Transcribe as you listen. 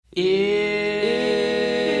If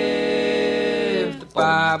the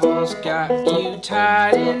Bible's got you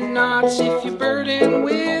tied in knots, if you're burdened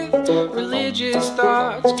with religious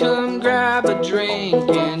thoughts, come grab a drink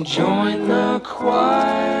and join the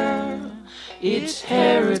choir. It's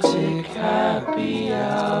Heretic Happy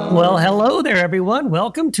Hour. Well, hello there, everyone.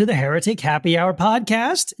 Welcome to the Heretic Happy Hour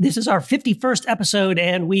podcast. This is our 51st episode,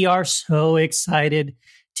 and we are so excited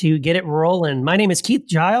to get it rolling. My name is Keith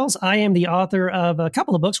Giles. I am the author of a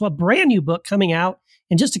couple of books, well, a brand new book coming out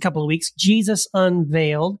in just a couple of weeks, Jesus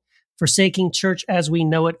Unveiled, Forsaking Church as We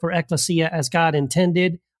Know It for Ecclesia as God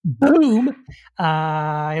Intended. Boom!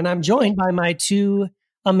 And I'm joined by my two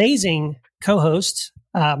amazing co-hosts,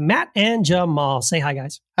 Matt and Jamal. Say hi,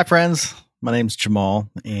 guys. Hi, friends. My name's Jamal,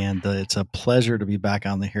 and it's a pleasure to be back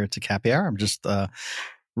on the Heretic Happy Hour. I'm just have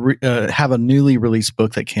a newly released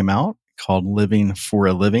book that came out called Living for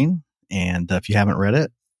a Living, and if you haven't read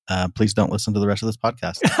it, please don't listen to the rest of this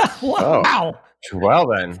podcast. Wow. Well,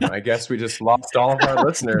 then, I guess we just lost all of our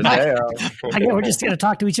listeners. I know we're just going to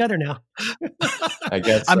talk to each other now. I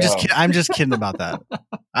guess I'm just kidding about that.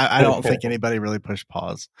 I don't think anybody really pushed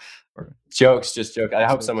pause. Jokes, just joke. I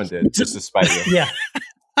hope someone did, just to spite you. Yeah.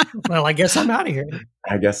 Well, I guess I'm out of here.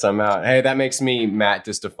 I guess I'm out. Hey, that makes me Matt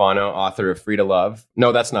DiStefano, author of Free to Love.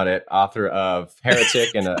 No, that's not it. Author of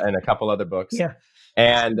Heretic and a couple other books. Yeah.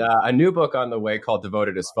 And a new book on the way called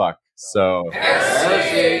Devoted as Fuck. So,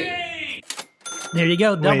 Heresy! There you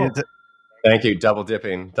go. Double. Wait, thank you. Double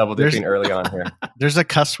dipping early on here. there's a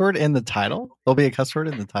cuss word in the title? There'll be a cuss word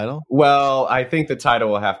in the title? Well, I think the title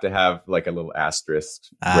will have to have like a little asterisk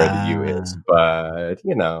where the U is, but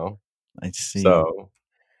I see. So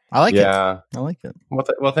I like it. yeah. I like it.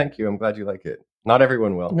 Well, thank you. I'm glad you like it. Not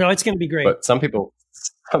everyone will. No, it's going to be great. But some people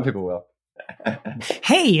will.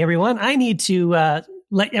 Hey, everyone. I need to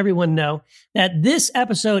let everyone know that this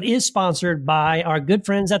episode is sponsored by our good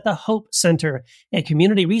friends at the Hope Center, a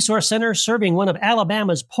community resource center serving one of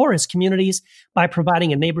Alabama's poorest communities by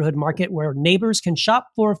providing a neighborhood market where neighbors can shop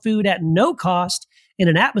for food at no cost in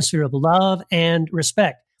an atmosphere of love and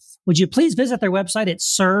respect. Would you please visit their website at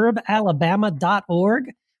servealabama.org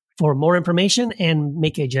for more information and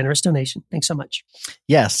make a generous donation? Thanks so much.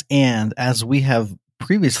 Yes, and as we have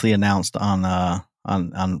previously announced on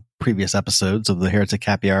previous episodes of the Heretic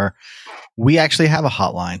Happy Hour, we actually have a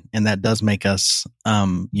hotline, and that does make us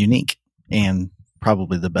unique and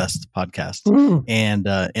probably the best podcast. And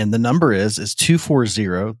the number is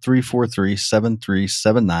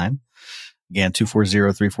 240-343-7379. Again,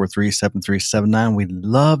 240-343-7379. We'd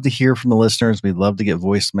love to hear from the listeners. We'd love to get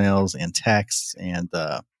voicemails and texts and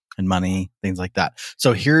money, things like that.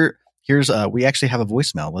 So here's we actually have a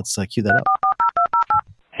voicemail. Let's cue that up.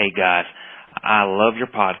 Hey guys, I love your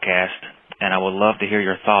podcast, and I would love to hear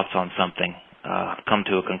your thoughts on something. I've come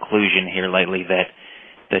to a conclusion here lately that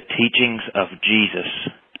the teachings of Jesus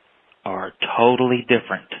are totally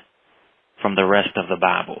different from the rest of the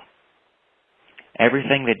Bible.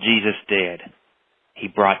 Everything that Jesus did, he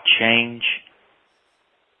brought change.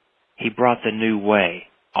 He brought the new way.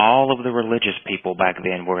 All of the religious people back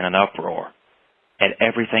then were in an uproar at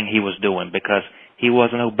everything he was doing because he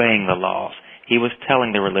wasn't obeying the laws. He was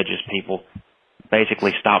telling the religious people,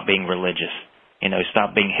 basically, stop being religious,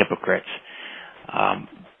 stop being hypocrites,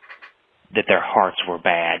 that their hearts were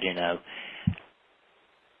bad,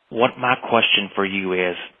 What my question for you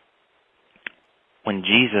is, when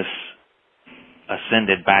Jesus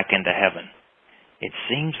ascended back into heaven, it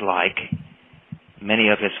seems like many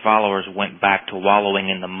of his followers went back to wallowing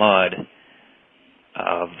in the mud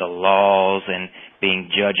of the laws and being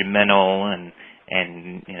judgmental and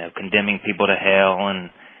condemning people to hell, and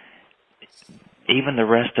even the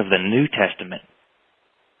rest of the New Testament,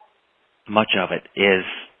 much of it is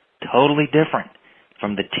totally different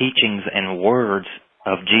from the teachings and words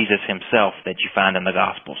of Jesus himself that you find in the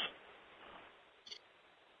Gospels.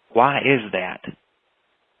 Why is that?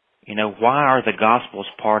 Why are the Gospels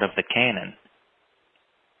part of the canon?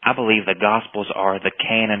 I believe the Gospels are the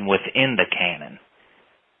canon within the canon.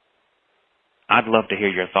 I'd love to hear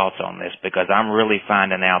your thoughts on this because I'm really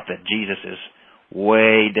finding out that Jesus is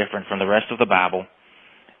way different from the rest of the Bible.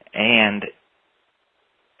 And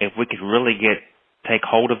if we could really take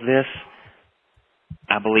hold of this,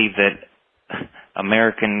 I believe that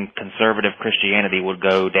American conservative Christianity would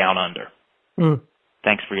go down under.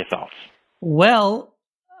 Thanks for your thoughts. Well,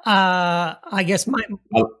 I guess what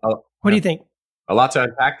do you think? A lot to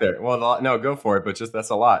unpack there. Well, no, go for it. But that's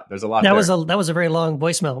a lot. There's a lot. That was a very long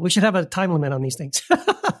voicemail. We should have a time limit on these things.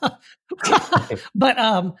 But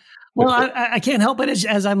I can't help it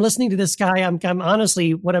as I'm listening to this guy. I'm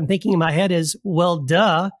honestly, what I'm thinking in my head is, well,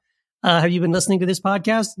 duh. Have you been listening to this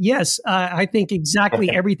podcast? Yes, I think exactly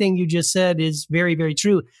everything you just said is very, very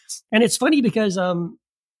true. And it's funny because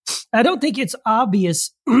I don't think it's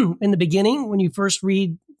obvious in the beginning when you first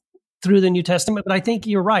read through the New Testament, but I think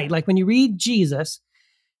you're right. Like when you read Jesus,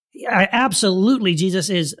 absolutely, Jesus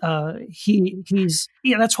is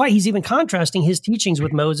that's why he's even contrasting his teachings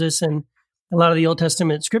with Moses and a lot of the Old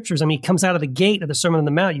Testament scriptures. I mean, he comes out of the gate of the Sermon on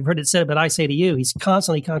the Mount. You've heard it said, but I say to you, he's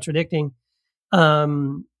constantly contradicting.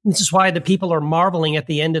 This is why the people are marveling at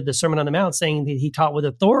the end of the Sermon on the Mount, saying that he taught with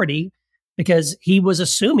authority, because he was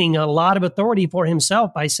assuming a lot of authority for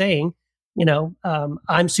himself by saying,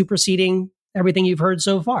 I'm superseding everything you've heard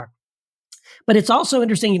so far. But it's also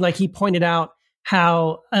interesting, like he pointed out,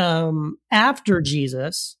 how after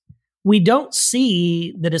Jesus, we don't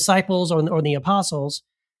see the disciples or the apostles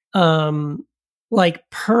like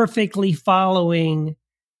perfectly following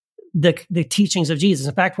the teachings of Jesus.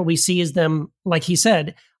 In fact, what we see is them, like he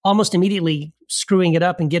said, almost immediately screwing it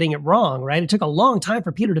up and getting it wrong, right? It took a long time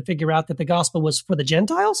for Peter to figure out that the gospel was for the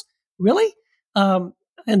Gentiles. Really? And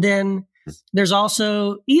then there's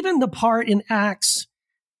also even the part in Acts,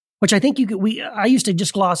 which I think I used to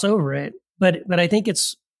just gloss over it, but I think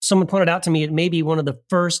someone pointed out to me, it may be one of the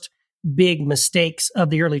first big mistakes of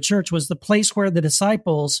the early church was the place where the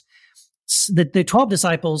disciples, the 12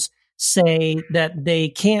 disciples, say that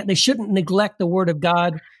they shouldn't neglect the word of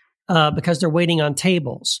God because they're waiting on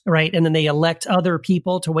tables, right? And then they elect other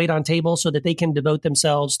people to wait on tables so that they can devote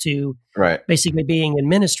themselves to basically being in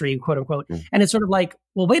ministry, quote unquote. Mm. And it's sort of like,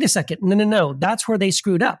 well, wait a second. No. That's where they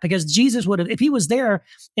screwed up, because Jesus would have, if he was there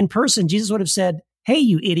in person, Jesus would have said, hey,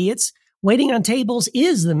 you idiots, waiting on tables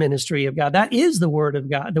is the ministry of God. That is the word of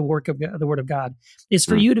God. The work of God, the word of God is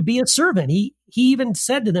for you to be a servant. He even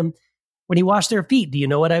said to them when he washed their feet, do you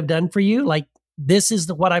know what I've done for you? Like, this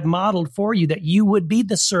is what I've modeled for you, that you would be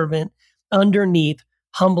the servant underneath,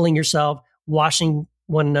 humbling yourself, washing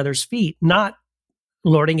one another's feet, not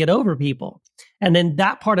lording it over people. And then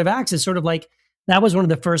that part of Acts is sort of like, that was one of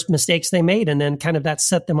the first mistakes they made. And then kind of that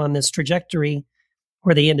set them on this trajectory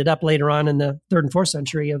where they ended up later on in the 3rd and 4th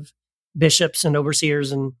century of bishops and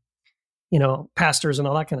overseers and, pastors and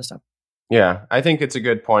all that kind of stuff. Yeah, I think it's a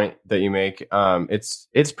good point that you make.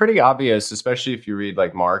 It's pretty obvious, especially if you read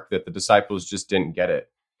like Mark, that the disciples just didn't get it.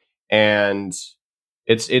 And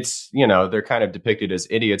it's they're kind of depicted as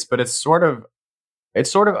idiots, but it's sort of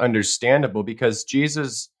understandable because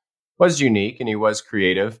Jesus was unique and he was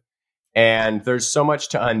creative. And there's so much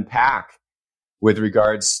to unpack with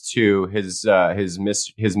regards to his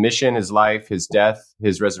mission, his life, his death,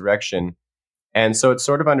 his resurrection. And so it's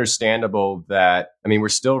sort of understandable that, we're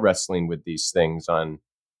still wrestling with these things on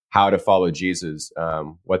how to follow Jesus,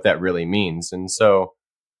 what that really means. And so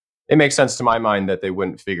it makes sense to my mind that they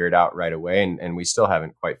wouldn't figure it out right away. And we still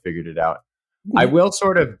haven't quite figured it out. Yeah. I will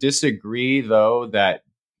sort of disagree, though, that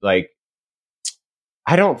I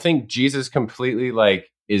don't think Jesus completely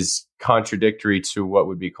is contradictory to what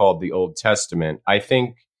would be called the Old Testament. I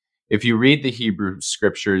think if you read the Hebrew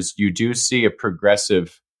scriptures, you do see a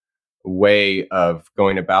progressive way of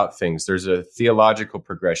going about things. There's a theological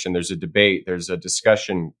progression, there's a debate, there's a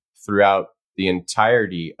discussion throughout the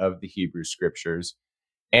entirety of the Hebrew scriptures.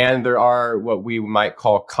 And there are what we might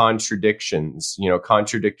call contradictions,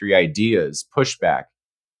 contradictory ideas, pushback.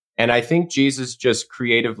 And I think Jesus just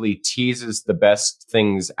creatively teases the best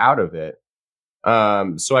things out of it.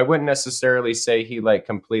 So I wouldn't necessarily say he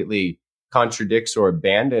completely contradicts or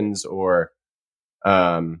abandons or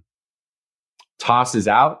tosses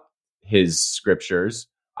out his scriptures.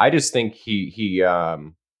 I just think he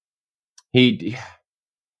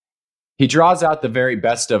draws out the very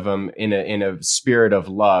best of them in a spirit of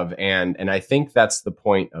love, and I think that's the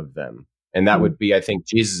point of them. And that would be, I think,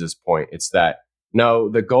 Jesus's point. It's that no,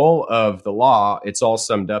 the goal of the law, it's all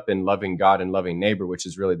summed up in loving God and loving neighbor, which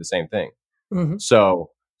is really the same thing. Mm-hmm. So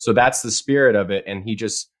that's the spirit of it, and he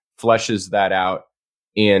just fleshes that out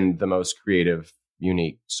in the most creative,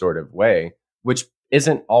 unique sort of way, which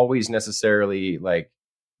isn't always necessarily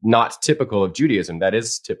not typical of Judaism. That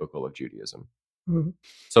is typical of Judaism. Mm-hmm.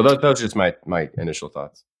 So those are just my initial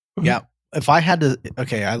thoughts. Yeah. If I had to,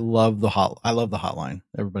 I love the hotline.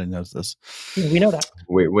 Everybody knows this. Yeah, we know that.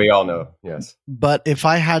 We all know. Yes. But if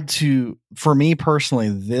I had to, for me personally,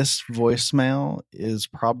 this voicemail is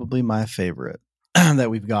probably my favorite that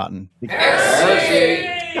we've gotten.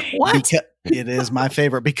 What? Because it is my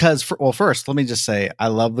favorite because, first, let me just say, I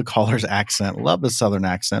love the caller's accent, love the Southern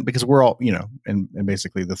accent, because we're all, and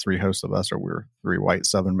basically the three hosts of us we're three white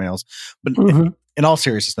Southern males. But in all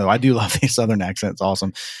seriousness, though, I do love the Southern accent. It's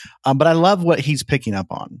awesome. But I love what he's picking up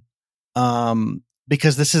on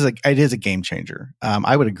because it is a game changer.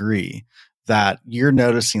 I would agree that you're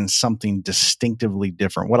noticing something distinctively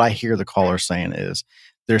different. What I hear the caller saying is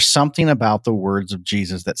there's something about the words of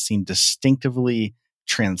Jesus that seem distinctively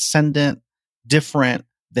transcendent, different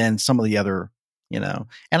than some of the other, and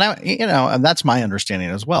that's my understanding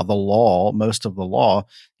as well. The law, most of the law,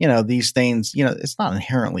 these things, it's not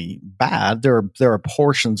inherently bad. There are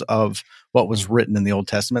portions of what was written in the Old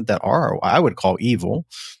Testament that are, I would call evil,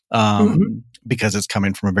 because it's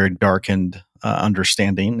coming from a very darkened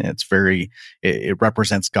understanding. It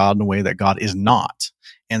represents God in a way that God is not.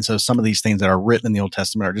 And so some of these things that are written in the Old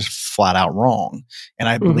Testament are just flat out wrong. And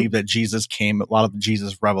I believe that a lot of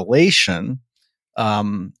Jesus' revelation,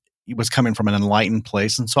 he was coming from an enlightened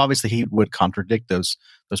place. And so obviously he would contradict those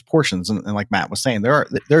portions. And like Matt was saying, there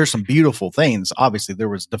are some beautiful things. Obviously there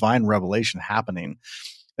was divine revelation happening,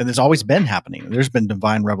 and there's always been happening. There's been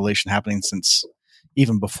divine revelation happening since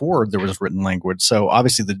even before there was written language. So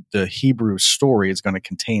obviously the Hebrew story is going to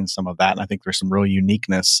contain some of that. And I think there's some real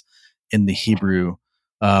uniqueness in the Hebrew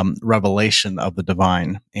revelation of the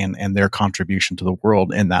divine and their contribution to the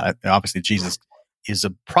world. And that obviously Jesus is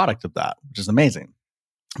a product of that, which is amazing.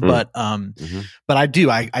 But I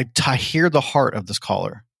hear the heart of this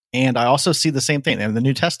caller, and I also see the same thing in the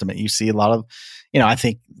New Testament. You see a lot of, I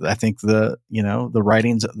think the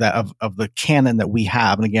writings of the canon that we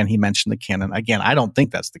have. And again, he mentioned the canon. Again, I don't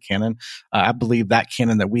think that's the canon. I believe that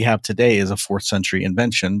canon that we have today is a 4th century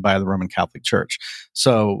invention by the Roman Catholic Church.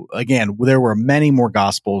 So again, there were many more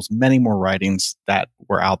gospels, many more writings that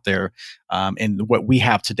were out there. And what we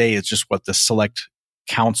have today is just what the select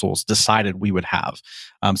councils decided we would have.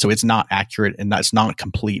 So it's not accurate, and that's not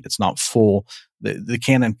complete. It's not full. The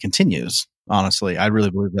canon continues. Honestly, I really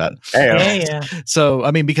believe that. Yeah. So,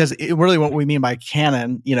 I mean, because really what we mean by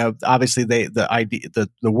canon, obviously the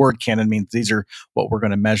word canon means these are what we're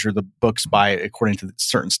going to measure the books by according to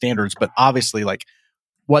certain standards. But obviously, like,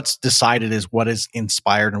 what's decided is what is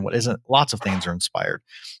inspired and what isn't. Lots of things are inspired.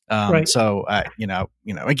 Right. So,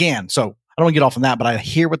 again, so I don't want to get off on that, but I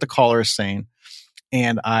hear what the caller is saying.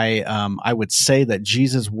 And I would say that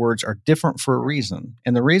Jesus' words are different for a reason.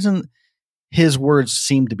 And the reason his words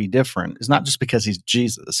seem to be different is not just because he's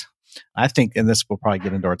Jesus. I think, and this will probably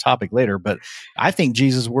get into our topic later, but I think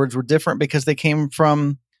Jesus' words were different because they came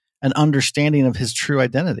from an understanding of his true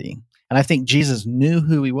identity. And I think Jesus knew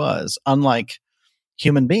who he was, unlike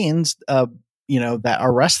human beings, that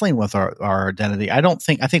are wrestling with our identity. I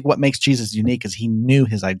think what makes Jesus unique is he knew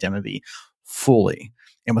his identity fully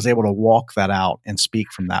and was able to walk that out and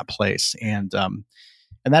speak from that place. And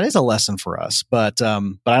that is a lesson for us, but I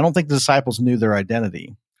don't think the disciples knew their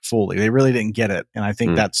identity fully. They really didn't get it. And I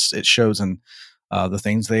think it shows in the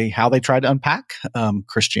things how they tried to unpack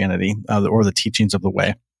Christianity or the teachings of the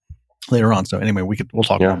way later on. So anyway, we'll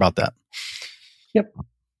talk more about that. Yep.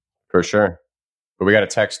 For sure. But we got a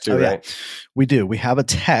text too, right? Yeah. We do. We have a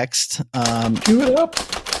text. Cue it up.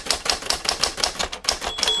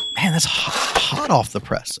 Man, that's hot off the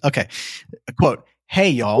press. Okay. A quote.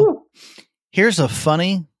 Hey, y'all. Woo. Here's a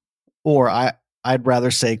funny, or I'd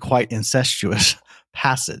rather say quite incestuous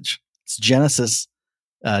passage. It's Genesis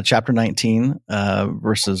chapter 19,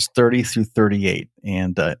 verses 30 through 38.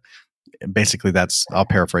 And basically I'll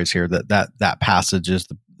paraphrase here, that passage is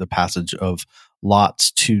the passage of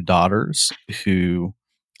Lot's 2 daughters who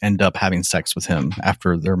end up having sex with him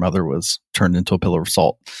after their mother was turned into a pillar of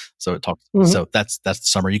salt. So it talks. Mm-hmm. So that's the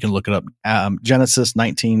summary. You can look it up. Genesis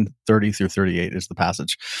 19, 30 through 38 is the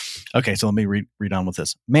passage. Okay, so let me read on with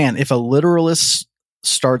this. Man, if a literalist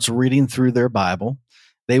starts reading through their Bible,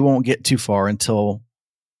 they won't get too far until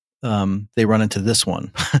they run into this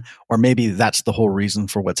one. Or maybe that's the whole reason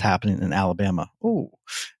for what's happening in Alabama. Oh,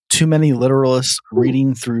 too many literalists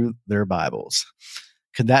reading through their Bibles.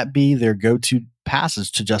 Could that be their go-to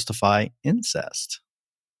passage to justify incest?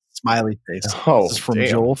 Smiley face. Oh, this is from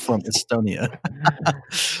Joel from Estonia.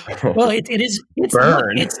 Well, it is.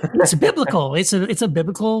 It's biblical. It's a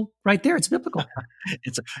biblical right there. It's biblical.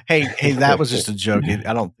 Hey, that was just a joke.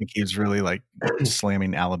 I don't think he was really like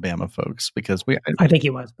slamming Alabama folks because I think he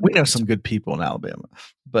was. We know some good people in Alabama,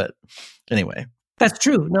 but anyway, that's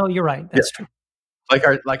true. No, you're right. That's true. Like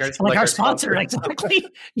our sponsor, exactly.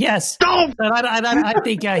 Yes. But I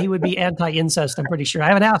think he would be anti-incest. I'm pretty sure. I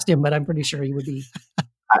haven't asked him, but I'm pretty sure he would be.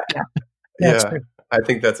 That's true. I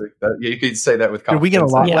think you could say that with confidence. We get a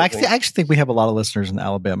lot. Yeah. I actually think we have a lot of listeners in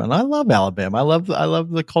Alabama, and I love Alabama. I love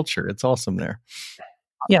the culture. It's awesome there.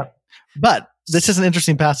 Yeah. But this is an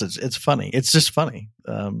interesting passage. It's funny. It's just funny.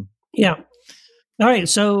 Yeah. All right.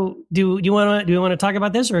 So do you want to talk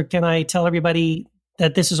about this, or can I tell everybody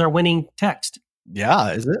that this is our winning text?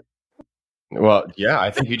 Yeah, is it? Well, yeah, I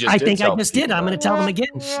think you just. I just did. I'm going to tell them again.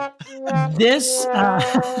 This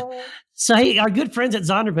So, hey, our good friends at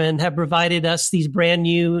Zondervan have provided us these brand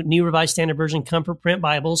new Revised Standard Version Comfort Print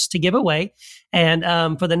Bibles to give away.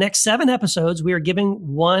 And for the next 7 episodes, we are giving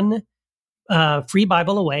one free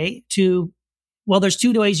Bible away to, well, there's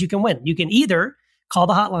 2 ways you can win. You can either call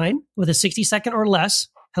the hotline with a 60-second or less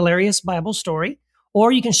hilarious Bible story,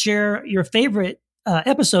 or you can share your favorite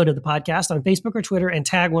episode of the podcast on Facebook or Twitter and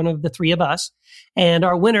tag one of the 3 of us. And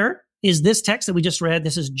our winner is this text that we just read.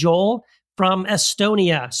 This is Joel from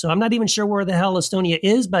Estonia. So I'm not even sure where the hell Estonia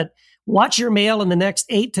is, but watch your mail in the next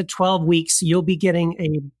 8 to 12 weeks. You'll be getting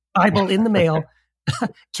a Bible in the mail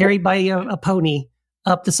carried by a pony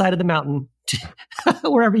up the side of the mountain,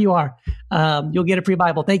 wherever you are. You'll get a free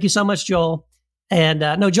Bible. Thank you so much, Joel. And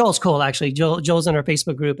no, Joel's cool, actually. Joel's in our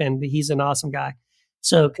Facebook group, and he's an awesome guy.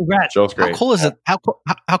 So congrats. Joel's great. How cool is it? How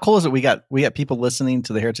cool is it? We got people listening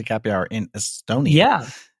to the Heretic Happy Hour in Estonia. Yeah.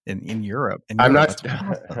 In Europe. I'm not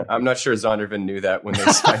sure Zondervan knew that when they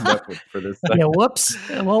signed up for this. Yeah, whoops.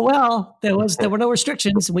 Well, there were no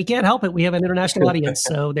restrictions. We can't help it. We have an international audience.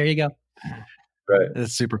 So there you go. Right.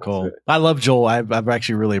 It's super cool. I love Joel. I've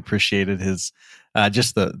actually really appreciated his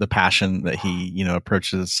just the passion that he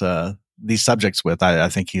approaches these subjects with. I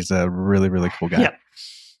think he's a really, really cool guy. Yeah.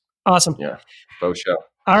 Awesome. Yeah. Faux show.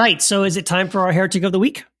 All right. So is it time for our Heretic of the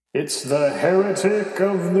Week? It's the Heretic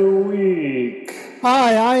of the Week.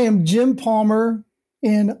 Hi, I am Jim Palmer,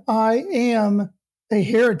 and I am a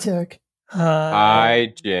heretic.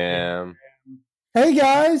 Hi, Jim. Hey,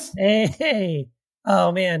 guys. Hey.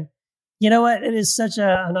 Oh, man. You know what? It is such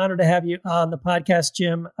an honor to have you on the podcast,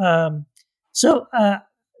 Jim. So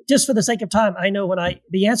just for the sake of time, I know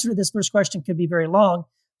the answer to this first question could be very long.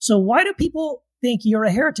 So why do people think you're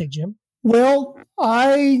a heretic, Jim? Well,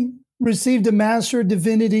 I received a Master of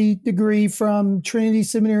Divinity degree from Trinity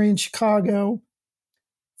Seminary in Chicago.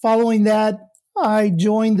 Following that, I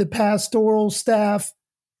joined the pastoral staff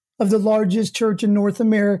of the largest church in North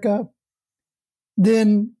America,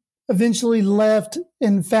 then eventually left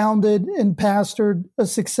and founded and pastored a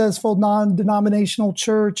successful non-denominational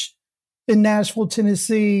church in Nashville,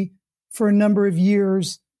 Tennessee for a number of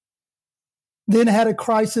years. Then had a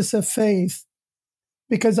crisis of faith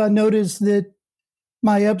because I noticed that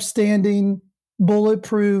my upstanding,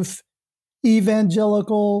 bulletproof,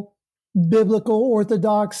 evangelical, biblical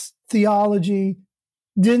orthodox theology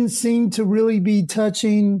didn't seem to really be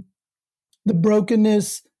touching the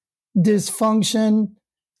brokenness, dysfunction,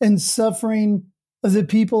 and suffering of the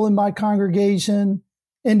people in my congregation.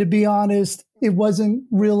 And to be honest, it wasn't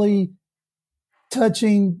really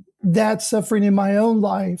touching that suffering in my own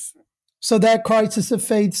life. So that crisis of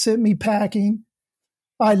faith sent me packing.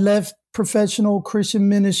 I left professional Christian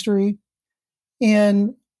ministry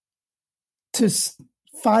and to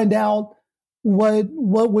find out what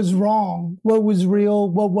was wrong, what was real,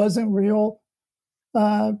 what wasn't real.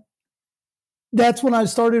 That's when I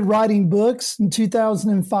started writing books in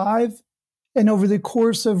 2005. And over the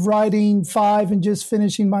course of writing 5 and just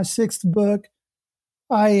finishing my 6th book,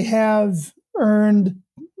 I have earned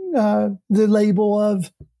the label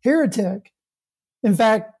of heretic. In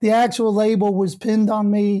fact, the actual label was pinned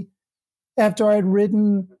on me after I had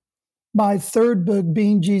written my 3rd book,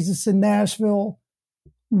 Being Jesus in Nashville,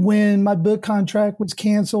 when my book contract was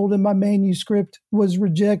canceled and my manuscript was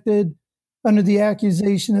rejected under the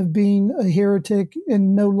accusation of being a heretic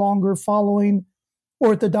and no longer following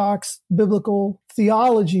Orthodox biblical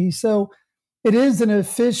theology. So it is an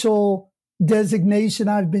official designation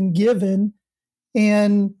I've been given.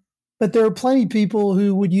 But there are plenty of people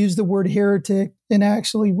who would use the word heretic and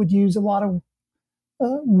actually would use a lot of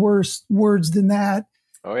worse words than that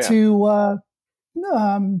to,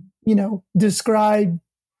 describe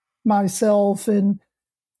myself and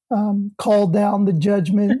call down the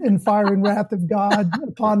judgment and fire and wrath of God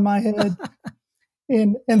upon my head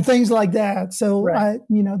and things like that. So right.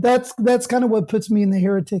 That's kind of what puts me in the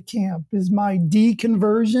heretic camp is my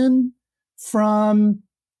deconversion from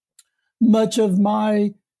much of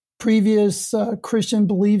my previous Christian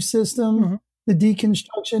belief system, the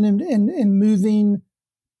deconstruction and moving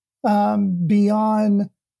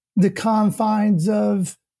beyond the confines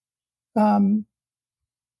of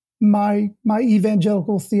my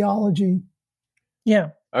evangelical theology. Yeah.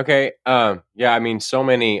 Okay. I mean,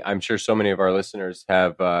 I'm sure so many of our listeners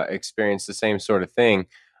have experienced the same sort of thing,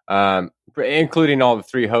 including all the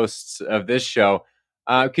 3 hosts of this show.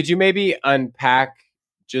 Could you maybe unpack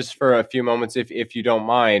just for a few moments, if you don't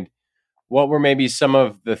mind, what were maybe some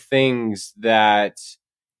of the things that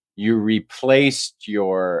you replaced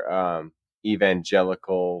your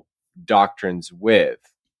evangelical doctrines with?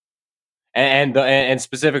 And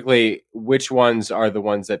specifically, which ones are the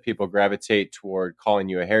ones that people gravitate toward calling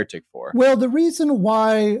you a heretic for? Well, the reason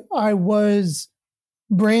why I was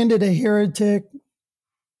branded a heretic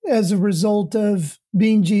as a result of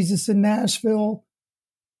being Jesus in Nashville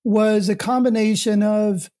was a combination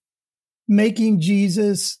of making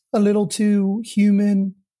Jesus a little too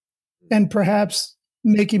human and perhaps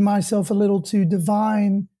making myself a little too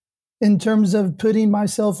divine in terms of putting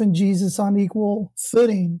myself and Jesus on equal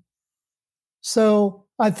footing. So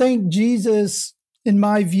I think Jesus, in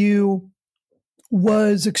my view,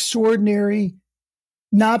 was extraordinary,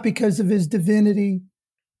 not because of his divinity,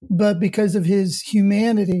 but because of his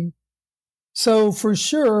humanity. So for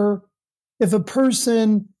sure, if a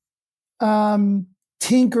person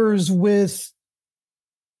tinkers with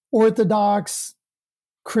Orthodox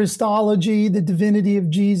Christology, the divinity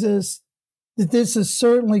of Jesus, that this is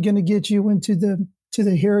certainly going to get you into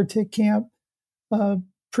the heretic camp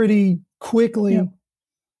pretty quickly. Yeah.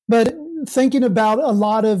 But thinking about a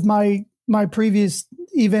lot of my previous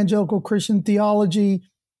evangelical Christian theology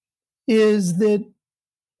is that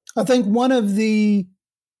I think one of the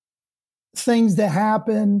things that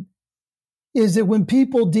happen is that when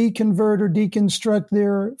people deconvert or deconstruct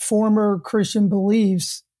their former Christian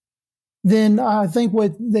beliefs, then I think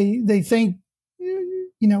what they think,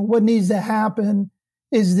 what needs to happen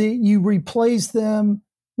is that you replace them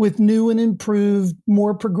with new and improved,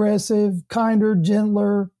 more progressive, kinder,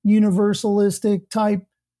 gentler, universalistic type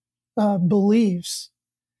beliefs.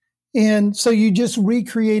 And so you just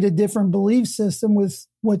recreate a different belief system with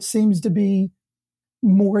what seems to be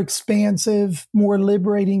more expansive, more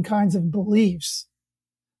liberating kinds of beliefs.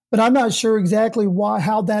 But I'm not sure exactly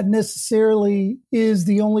how that necessarily is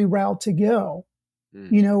the only route to go.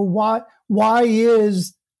 Why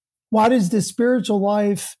does the spiritual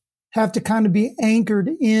life have to kind of be anchored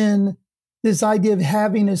in this idea of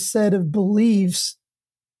having a set of beliefs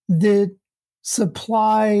that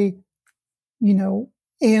supply,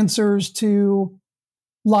 answers to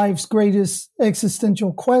life's greatest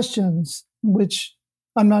existential questions, which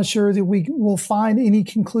I'm not sure that we will find any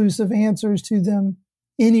conclusive answers to them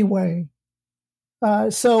anyway.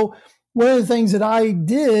 So one of the things that I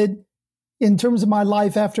did in terms of my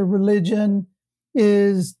life after religion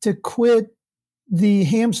is to quit the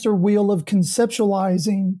hamster wheel of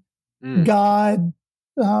conceptualizing God,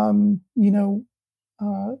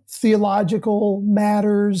 theological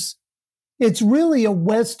matters. It's really a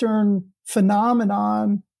Western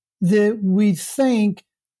phenomenon that we think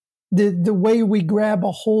that the way we grab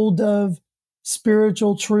a hold of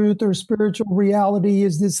spiritual truth or spiritual reality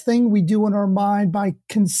is this thing we do in our mind by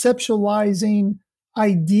conceptualizing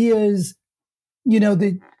ideas,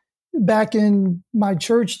 that back in my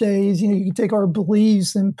church days, you could take our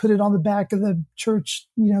beliefs and put it on the back of the church,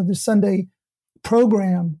 the Sunday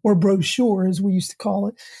program or brochure, as we used to call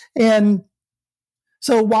it. And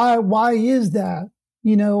so why is that?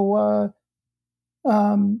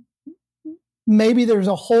 Maybe there's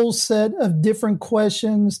a whole set of different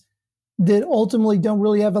questions that ultimately don't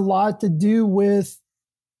really have a lot to do with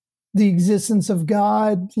the existence of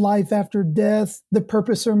God, life after death, the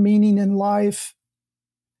purpose or meaning in life.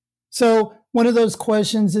 So one of those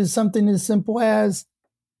questions is something as simple as,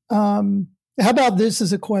 how about this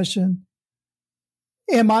as a question?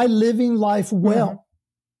 Am I living life well?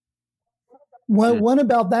 What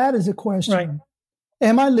about that as a question? Right.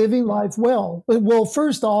 Am I living life well? Well,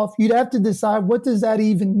 first off, you'd have to decide, what does that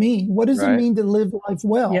even mean? What does it mean to live life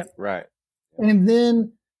well? Yep. Right. And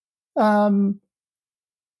then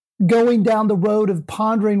going down the road of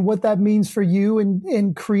pondering what that means for you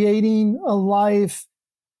and creating a life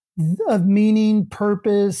of meaning,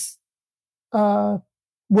 purpose,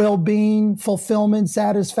 well-being, fulfillment,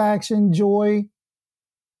 satisfaction, joy.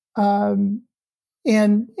 And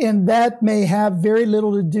that may have very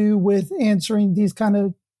little to do with answering these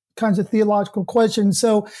kinds of theological questions.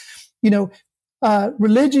 So,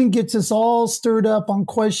 religion gets us all stirred up on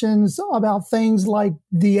questions about things like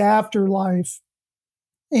the afterlife.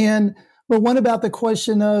 But what about the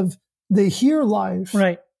question of the here life?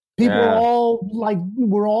 Right. People are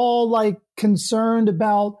we're all concerned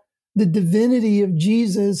about the divinity of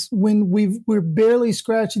Jesus when we're barely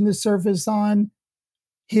scratching the surface on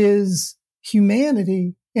his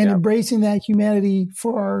humanity and embracing that humanity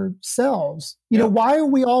for ourselves. Why are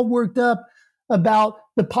we all worked up about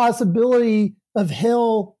the possibility of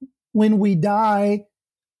hell when we die,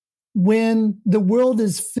 when the world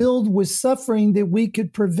is filled with suffering that we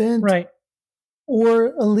could prevent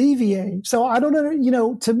or alleviate? So I don't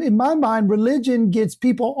know, in my mind, religion gets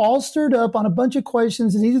people all stirred up on a bunch of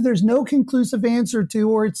questions and either there's no conclusive answer to,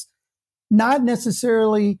 or it's not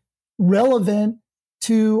necessarily relevant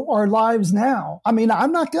to our lives now. I mean, I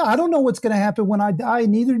don't know what's going to happen when I die.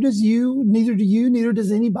 Neither does you, neither do you, neither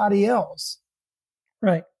does anybody else.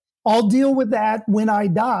 Right. I'll deal with that when I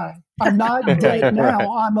die. I'm not dead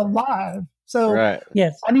now. I'm alive. So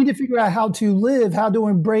yes, I need to figure out how to live, how to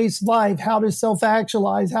embrace life, how to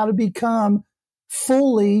self-actualize, how to become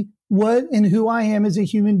fully what and who I am as a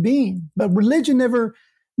human being. But religion never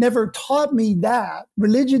taught me that.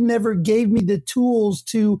 Religion never gave me the tools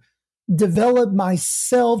to develop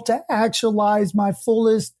myself to actualize my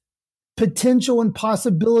fullest potential and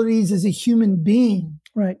possibilities as a human being.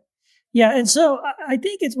 Right. Yeah. And so I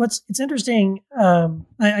think it's interesting. I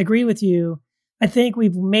agree with you. I think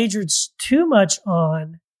we've majored too much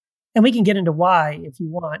on, and we can get into why if you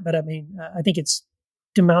want, but I mean, I think it's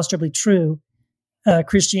demonstrably true.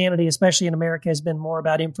 Christianity, especially in America, has been more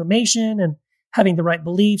about information and having the right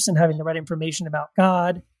beliefs and having the right information about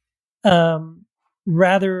God,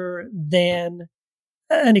 rather than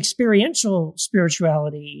an experiential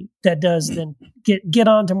spirituality that does then get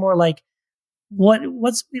on to more like what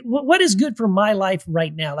is good for my life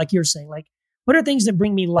right now, like you're saying, like what are things that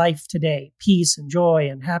bring me life today, peace and joy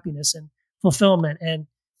and happiness and fulfillment,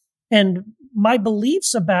 and my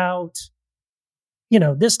beliefs about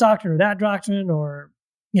this doctrine or that doctrine, or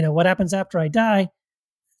what happens after I die.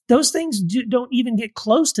 Those things don't even get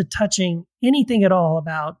close to touching anything at all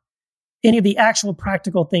about any of the actual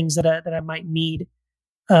practical things that I might need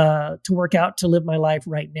to work out to live my life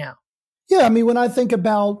right now. Yeah, I mean, when I think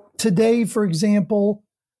about today, for example,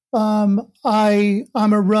 I'm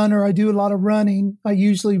a runner. I do a lot of running. I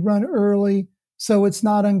usually run early, so it's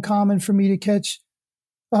not uncommon for me to catch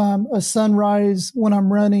a sunrise when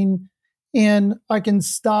I'm running, and I can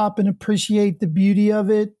stop and appreciate the beauty of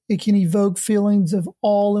it. It can evoke feelings of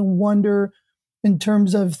awe and wonder in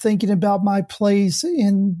terms of thinking about my place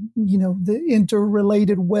in, the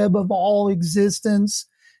interrelated web of all existence.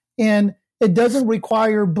 And it doesn't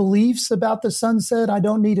require beliefs about the sunset. I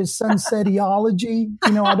don't need a sunset theology.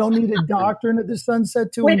 I don't need a doctrine of the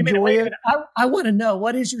sunset to enjoy it. I want to know,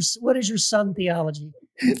 what is your sun theology?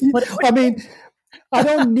 I mean,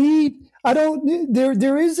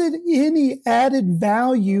 there isn't any added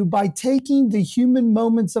value by taking the human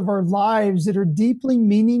moments of our lives that are deeply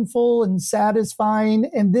meaningful and satisfying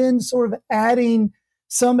and then sort of adding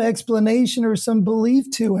some explanation or some belief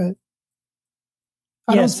to it.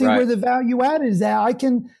 I don't see where the value add is at. I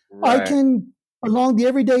can, along the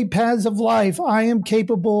everyday paths of life, I am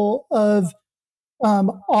capable of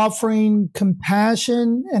offering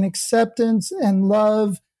compassion and acceptance and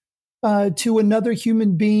love to another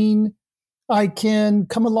human being. I can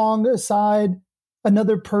come alongside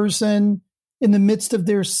another person in the midst of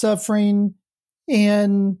their suffering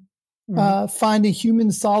and find a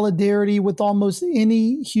human solidarity with almost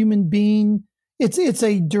any human being. It's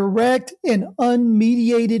a direct and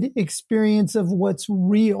unmediated experience of what's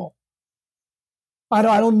real. I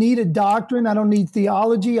don't need a doctrine. I don't need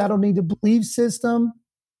theology. I don't need a belief system.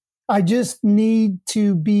 I just need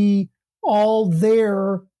to be all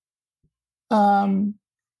there, and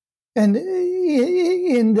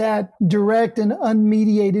in that direct and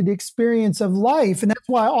unmediated experience of life. And that's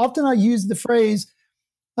why often I use the phrase,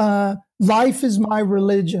 life is my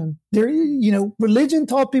religion. Religion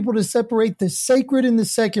taught people to separate the sacred and the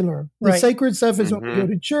secular. The sacred stuff is when we go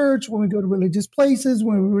to church, when we go to religious places,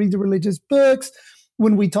 when we read the religious books,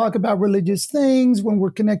 when we talk about religious things, when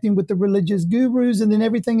we're connecting with the religious gurus, and then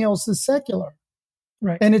everything else is secular.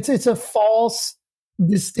 Right. And it's a false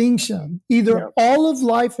distinction. Either all of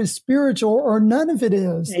life is spiritual or none of it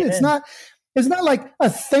is. Amen. It's not like a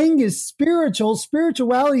thing is spiritual.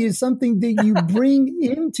 Spirituality is something that you bring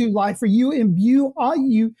into life, or you imbue,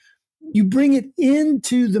 you bring it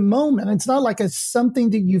into the moment. It's not like something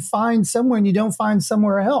that you find somewhere and you don't find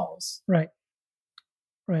somewhere else. Right.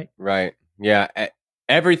 Yeah.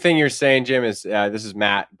 Everything you're saying, Jim, is this is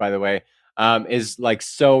Matt, by the way, is like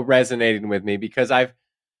so resonating with me, because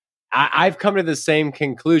I've come to the same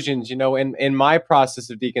conclusions, in my process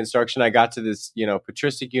of deconstruction. I got to this,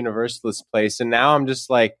 patristic universalist place. And now I'm just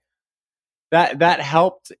like, that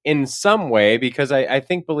helped in some way, because I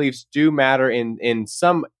think beliefs do matter in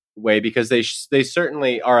some way, because they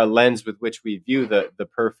certainly are a lens with which we view the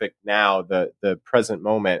perfect now, the present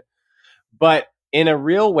moment. But in a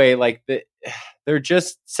real way, like they're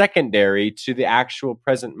just secondary to the actual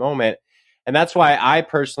present moment. And that's why I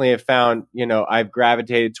personally have found, I've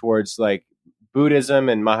gravitated towards like Buddhism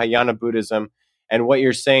and Mahayana Buddhism. And what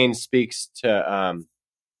you're saying speaks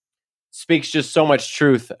just so much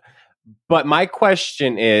truth. But my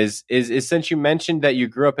question is since you mentioned that you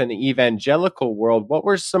grew up in the evangelical world, what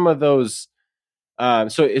were some of those?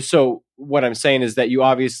 So what I'm saying is that you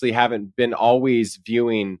obviously haven't been always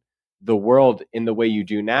viewing the world in the way you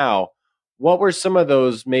do now. What were some of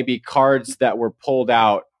those maybe cards that were pulled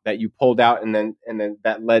out and then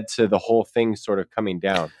that led to the whole thing sort of coming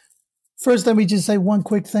down? First, let me just say one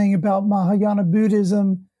quick thing about Mahayana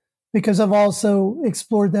Buddhism, because I've also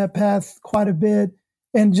explored that path quite a bit.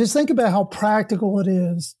 And just think about how practical it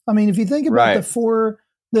is. I mean, if you think about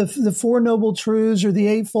the four noble truths or the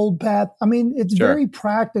eightfold path, I mean, it's very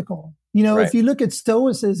practical. If you look at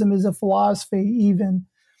Stoicism as a philosophy, even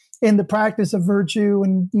in the practice of virtue,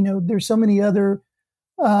 and there's so many other,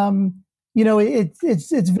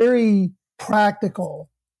 it's very practical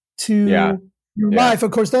to your life.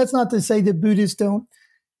 Of course, that's not to say that Buddhists don't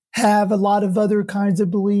have a lot of other kinds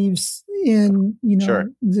of beliefs in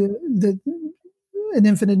an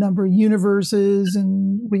infinite number of universes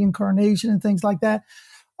and reincarnation and things like that.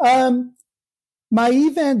 My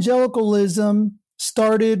evangelicalism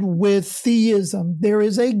started with theism. There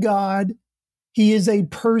is a God. He is a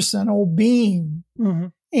personal being. Mm-hmm.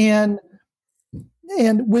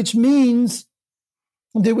 And which means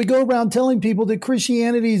that we go around telling people that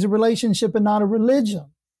Christianity is a relationship and not a religion.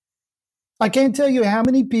 I can't tell you how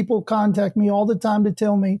many people contact me all the time to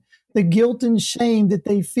tell me the guilt and shame that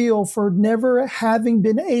they feel for never having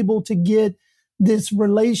been able to get this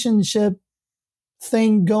relationship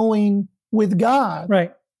thing going with God.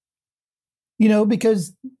 Right.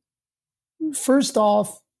 Because first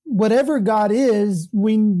off, whatever God is,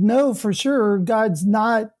 we know for sure God's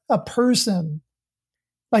not a person.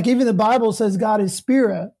 Like even the Bible says God is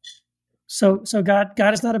spirit. So God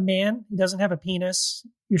is not a man. He doesn't have a penis.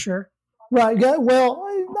 You sure? Right. Well,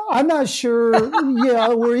 I'm not sure.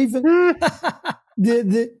 Or even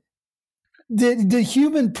the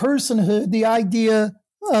human personhood, the idea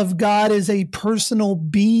of God as a personal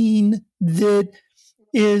being that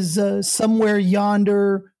is somewhere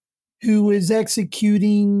yonder who is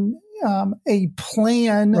executing a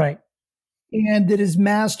plan, right, and that is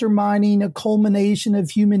masterminding a culmination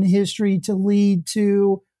of human history to lead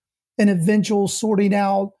to an eventual sorting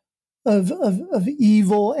out of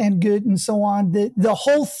evil and good and so on. The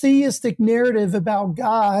whole theistic narrative about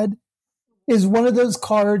God is one of those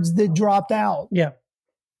cards that dropped out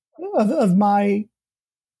of my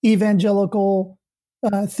evangelical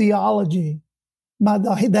theology.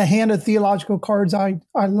 The hand of theological cards I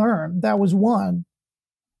learned. That was one.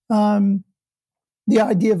 The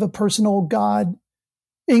idea of a personal God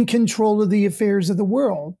in control of the affairs of the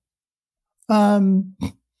world. And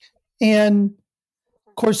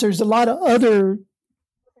of course, there's a lot of other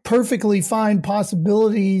perfectly fine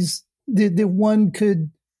possibilities that one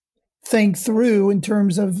could think through in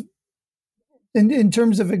terms of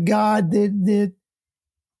a God that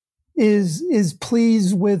is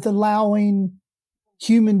pleased with allowing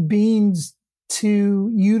human beings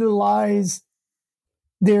to utilize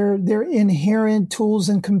their inherent tools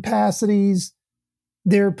and capacities,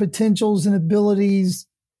 their potentials and abilities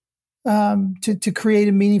to create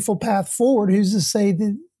a meaningful path forward. Who's to say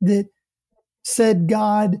that said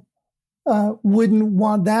God wouldn't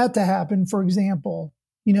want that to happen, for example,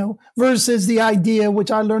 versus the idea, which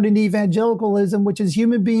I learned in evangelicalism, which is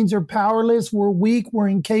human beings are powerless, we're weak, we're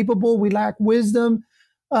incapable, we lack wisdom,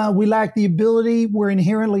 we lack the ability, we're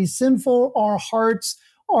inherently sinful, our hearts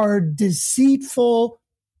are deceitful,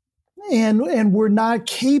 and we're not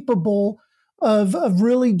capable of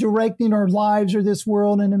really directing our lives or this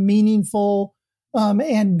world in a meaningful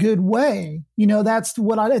and good way. That's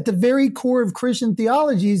what at the very core of Christian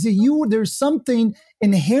theology is that there's something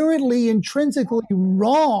inherently, intrinsically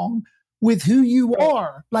wrong with who you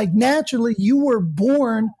are. Like naturally, you were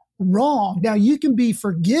born wrong. Now you can be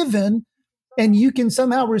forgiven and you can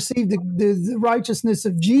somehow receive the righteousness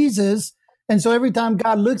of Jesus. And so every time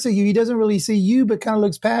God looks at you, he doesn't really see you, but kind of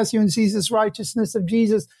looks past you and sees this righteousness of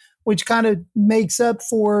Jesus, which kind of makes up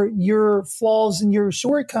for your flaws and your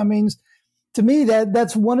shortcomings. To me,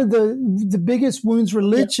 that's one of the biggest wounds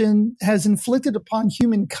religion has inflicted upon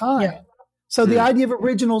humankind. Yeah. So the idea of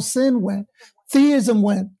original sin went, theism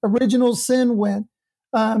went, original sin went,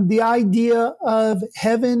 the idea of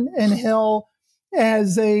heaven and hell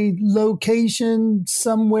as a location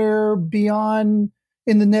somewhere beyond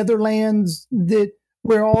in the Netherlands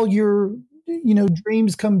where all your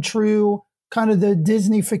dreams come true, kind of the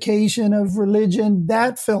Disneyfication of religion,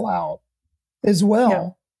 that fell out as well. Yeah.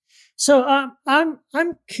 So I'm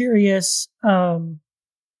curious.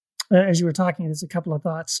 As you were talking, there's a couple of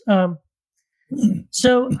thoughts.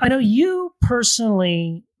 So I know you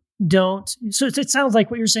personally don't. So it sounds like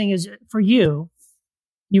what you're saying is for you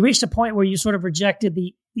reached a point where you sort of rejected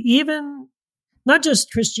even not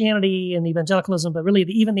just Christianity and evangelicalism, but really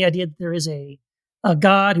even the idea that there is a a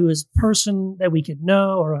God who is a person that we could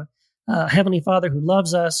know, or a heavenly Father who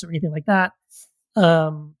loves us, or anything like that.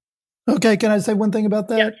 Okay, can I say one thing about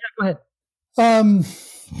that? Yeah, go ahead.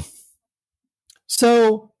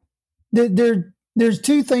 So there's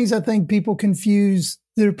two things I think people confuse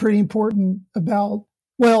that are pretty important about,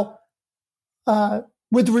 with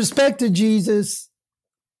respect to Jesus,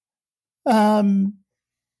 and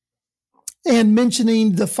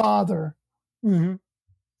mentioning the Father. Mm-hmm.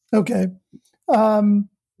 Okay.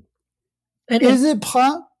 Is it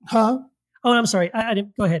huh? Oh, I'm sorry. I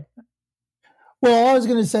didn't. Go ahead. Well, all I was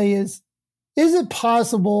going to say is it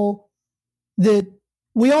possible that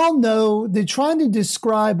we all know that trying to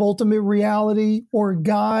describe ultimate reality or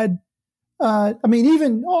God,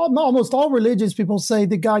 even almost all religious people say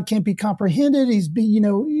that God can't be comprehended. Is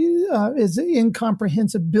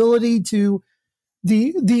incomprehensibility to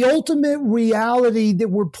the ultimate reality that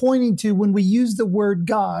we're pointing to when we use the word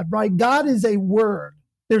God, right? God is a word.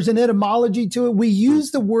 There's an etymology to it. We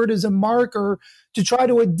use the word as a marker to try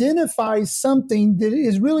to identify something that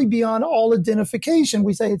is really beyond all identification.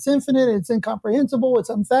 We say it's infinite, it's incomprehensible, it's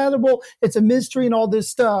unfathomable, it's a mystery, and all this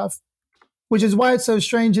stuff, which is why it's so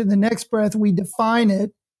strange in the next breath we define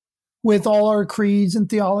it with all our creeds and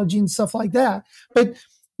theology and stuff like that. But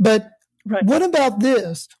right. What about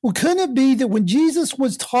this? Well, couldn't it be that when Jesus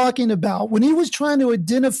was talking about, when he was trying to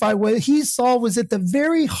identify what he saw was at the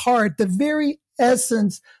very heart, the very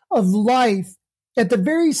essence of life, at the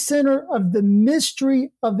very center of the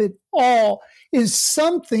mystery of it all, is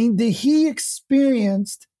something that he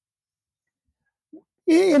experienced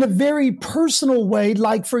in a very personal way,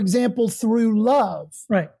 like, for example, through love.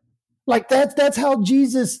 Right. Like that's how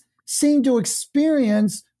Jesus seemed to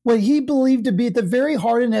experience what he believed to be at the very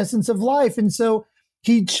heart and essence of life. And so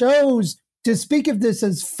he chose to speak of this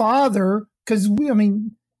as Father, because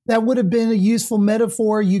that would have been a useful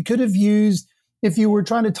metaphor you could have used if you were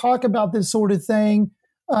trying to talk about this sort of thing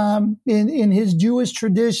in his Jewish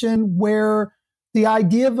tradition, where the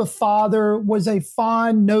idea of a father was a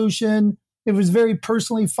fond notion. It was very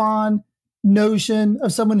personally fond notion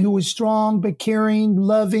of someone who was strong, but caring,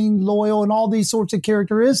 loving, loyal, and all these sorts of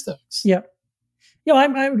characteristics. Yep.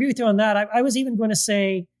 I agree with you on that. I was even going to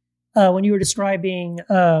say, when you were describing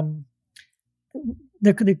the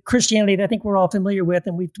Christianity that I think we're all familiar with,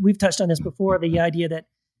 and we've touched on this before, the idea that,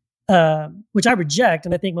 which I reject,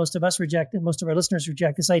 and I think most of us reject, and most of our listeners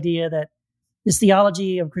reject, this idea that this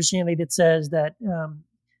theology of Christianity that says that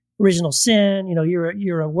original sin,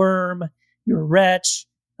 you're a worm, you're a wretch,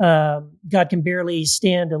 God can barely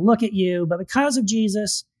stand to look at you, but because of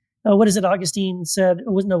Jesus, what is it Augustine said?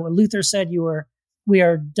 Luther said we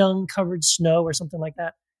are dung covered snow or something like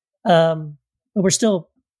that. But we're still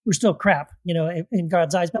crap, in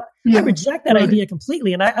God's eyes. But I reject that idea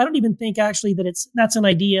completely. And I don't even think actually that that's an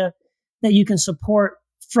idea that you can support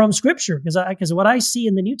from Scripture. Because what I see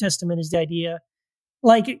in the New Testament is the idea,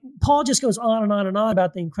 like Paul just goes on and on and on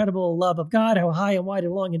about the incredible love of God, how high and wide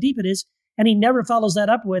and long and deep it is. And he never follows that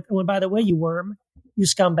up with, oh, and by the way, you worm, you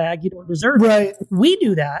scumbag, you don't deserve it. We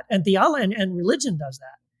do that, and theology and religion does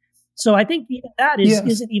that. So I think that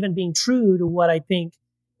isn't even being true to what I think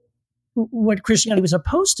what Christianity was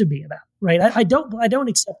supposed to be about, right? I don't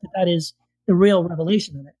accept that is the real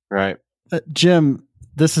revelation of it. Right. Jim,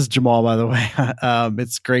 this is Jamal, by the way.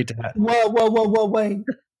 It's great to have. Whoa, wait.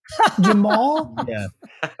 Jamal? Yeah.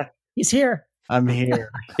 He's here. I'm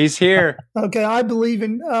here. He's here. Okay, I believe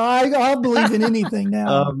in I'll believe in anything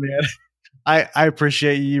now. Oh man, I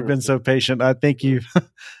appreciate you. You've been so patient. I thank you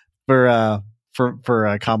for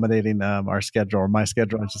accommodating our schedule, or my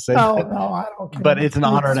schedule, I should say. Oh no, I don't care. But it's an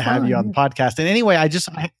honor to have you on the podcast. And anyway,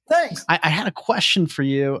 thanks. I had a question for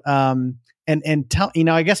you, and tell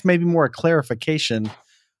I guess maybe more a clarification.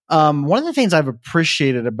 One of the things I've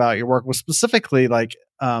appreciated about your work was specifically like.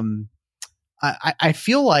 I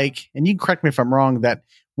feel like, and you can correct me if I'm wrong, that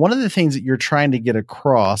one of the things that you're trying to get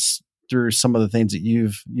across through some of the things that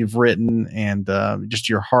you've written and just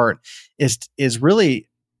your heart is really,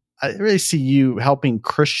 I really see you helping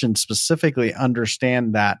Christians specifically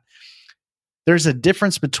understand that there's a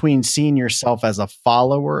difference between seeing yourself as a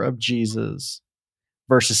follower of Jesus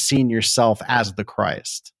versus seeing yourself as the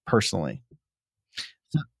Christ personally.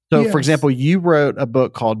 So, for example, you wrote a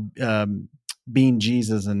book called Being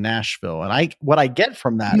Jesus in Nashville. And what I get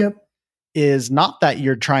from that is not that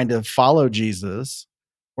you're trying to follow Jesus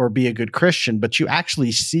or be a good Christian, but you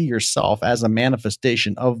actually see yourself as a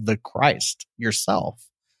manifestation of the Christ yourself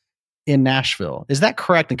in Nashville. Is that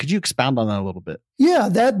correct? And could you expound on that a little bit? Yeah,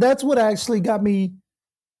 that's what actually got me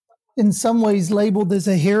in some ways labeled as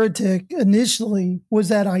a heretic initially, was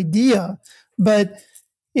that idea. But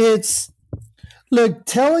it's, look,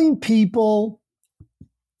 telling people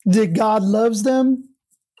that God loves them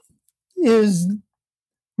is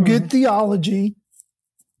good theology,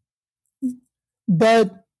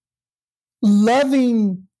 but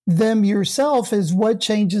loving them yourself is what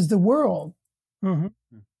changes the world.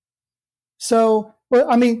 So, well,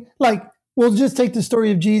 I mean, like, we'll just take the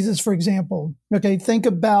story of Jesus, for example. Okay, think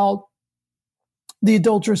about the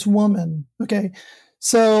adulterous woman. Okay,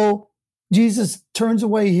 so Jesus turns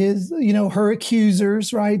away her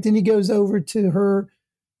accusers, right? Then he goes over to her,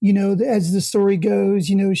 as the story goes,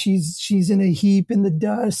 she's in a heap in the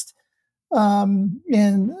dust. And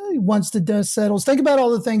once the dust settles, think about all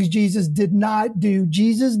the things Jesus did not do.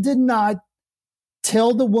 Jesus did not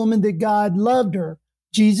tell the woman that God loved her.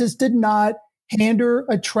 Jesus did not hand her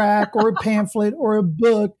a tract or a pamphlet or a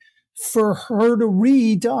book for her to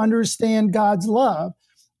read to understand God's love.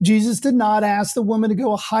 Jesus did not ask the woman to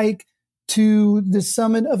go hike to the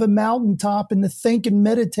summit of a mountaintop and to think and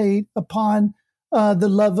meditate upon the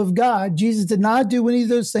love of God. Jesus did not do any of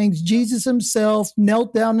those things. Jesus himself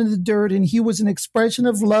knelt down in the dirt, and he was an expression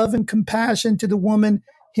of love and compassion to the woman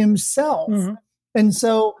himself. And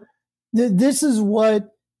so this is what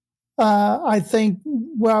I think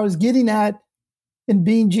where I was getting at in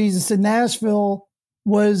being Jesus in Nashville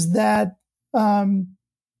was that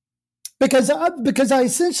because I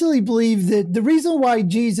essentially believe that the reason why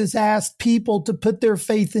Jesus asked people to put their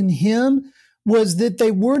faith in him was that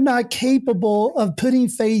they were not capable of putting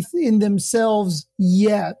faith in themselves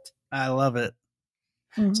yet. I love it.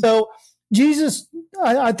 So Jesus,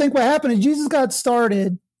 I think what happened is Jesus got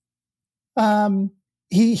started.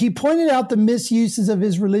 He pointed out the misuses of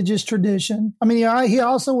his religious tradition. I mean, he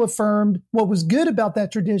also affirmed what was good about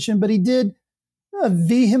that tradition, but he did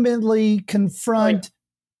vehemently confront. Right.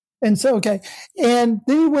 And so, okay. And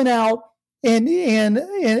then he went out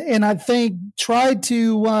and I think tried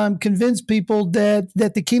to convince people that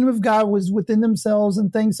the kingdom of God was within themselves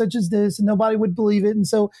and things such as this, and nobody would believe it. And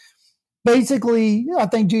so basically, I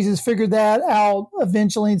think Jesus figured that out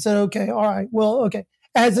eventually and said, okay, all right, well, okay.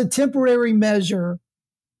 As a temporary measure,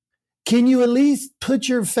 can you at least put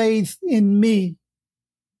your faith in me?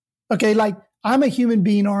 Okay, like I'm a human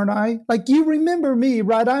being, aren't I? Like you remember me,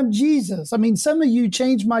 right? I'm Jesus. I mean, some of you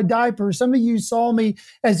changed my diaper. Some of you saw me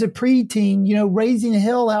as a preteen, raising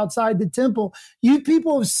hell outside the temple. You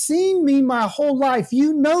people have seen me my whole life.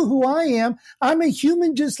 You know who I am. I'm a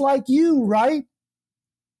human just like you, right?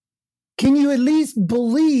 Can you at least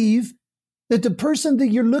believe that the person that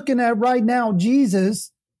you're looking at right now,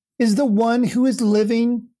 Jesus, is the one who is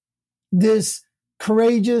living this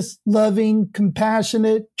courageous, loving,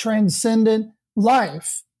 compassionate, transcendent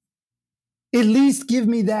life? At least give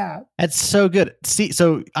me that. That's so good. See,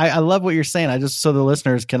 so I love what you're saying. I just, so the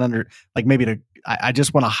listeners can I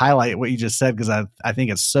just want to highlight what you just said, because I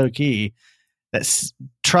think it's so key that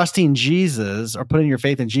trusting Jesus or putting your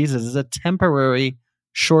faith in Jesus is a temporary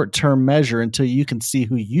short-term measure until you can see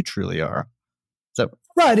who you truly are. So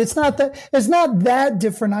right. It's not that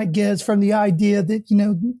different, I guess, from the idea that,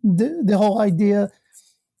 the whole idea.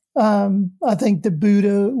 I think the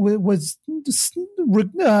Buddha was,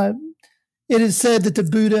 it is said that the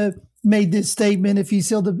Buddha made this statement: if you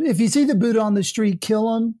see the Buddha on the street,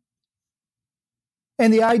 kill him.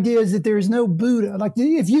 And the idea is that there is no Buddha. Like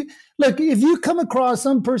if you come across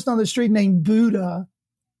some person on the street named Buddha,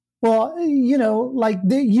 well, you're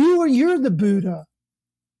the Buddha.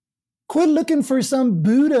 Quit looking for some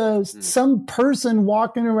Buddha, some person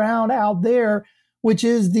walking around out there, which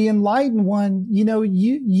is the enlightened one.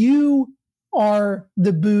 You are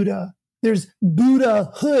the Buddha. There's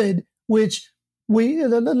Buddhahood, which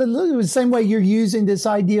the same way you're using this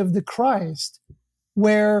idea of the Christ,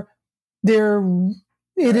 where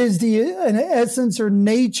it is an essence or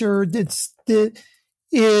nature that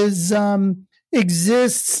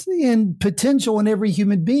exists in potential in every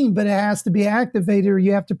human being, but it has to be activated, or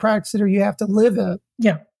you have to practice it, or you have to live it.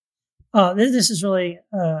 Yeah. This has really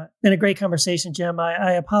been a great conversation, Jim.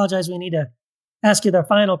 I apologize. We need to ask you the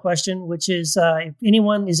final question, which is if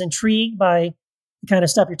anyone is intrigued by the kind of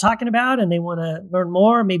stuff you're talking about and they want to learn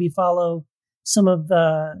more, maybe follow some of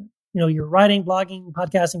the, your writing, blogging,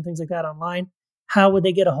 podcasting, things like that online, how would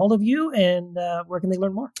they get a hold of you, and where can they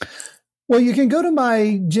learn more? Well, you can go to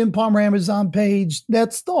my Jim Palmer Amazon page.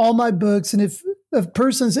 That's all my books. And if a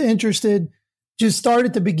person's interested, just start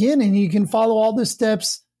at the beginning. You can follow all the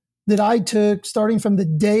steps that I took starting from the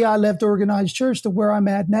day I left organized church to where I'm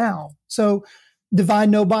at now. So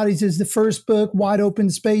Divine Nobodies is the first book, Wide Open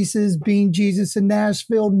Spaces, Being Jesus in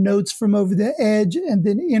Nashville, Notes from Over the Edge, and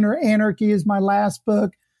then Inner Anarchy is my last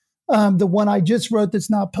book. The one I just wrote that's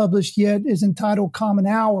not published yet is entitled Common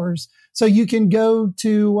Hours. So you can go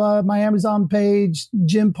to my Amazon page,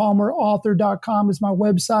 jimpalmerauthor.com is my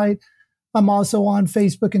website. I'm also on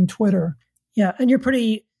Facebook and Twitter. Yeah, and you're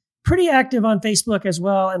pretty active on Facebook as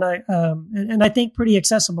well, and I think pretty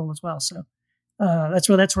accessible as well. So that's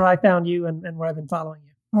where I found you and where I've been following you.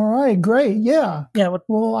 All right, great. Yeah. Yeah.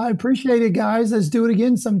 Well, I appreciate it, guys. Let's do it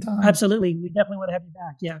again sometime. Absolutely. We definitely want to have you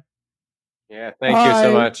back. Yeah. Yeah. Thank you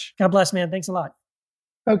so much. God bless, man. Thanks a lot.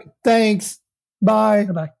 Okay. Thanks. Bye.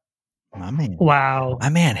 Bye-bye. My man. Wow. My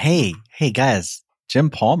man. Hey, guys. Jim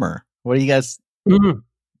Palmer. What do you guys? Mm-hmm.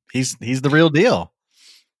 He's the real deal.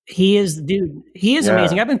 He is, dude. He is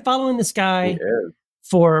amazing. I've been following this guy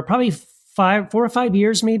for probably 4 or 5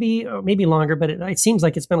 years, maybe, or maybe longer, but it seems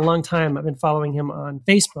like it's been a long time. I've been following him on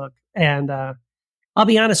Facebook. And I'll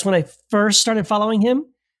be honest, when I first started following him,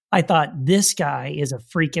 I thought this guy is a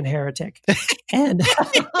freaking heretic. And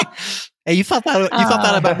hey, you thought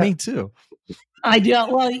that about me too. I do.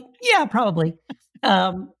 Well, yeah, probably.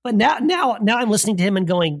 But now I'm listening to him and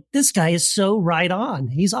going, this guy is so right on.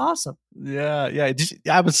 He's awesome. Yeah.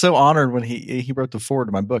 I was so honored when he wrote the foreword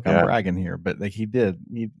to my book. I'm bragging here, but like he did.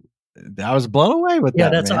 I was blown away with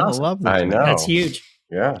that. That's man. awesome. I love that. I know. That's huge.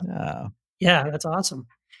 Yeah. Yeah, that's awesome.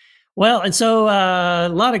 Well, and so a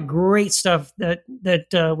lot of great stuff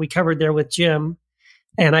that we covered there with Jim.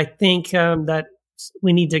 And I think that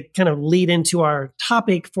we need to kind of lead into our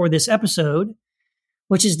topic for this episode,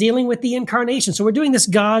 which is dealing with the incarnation. So we're doing this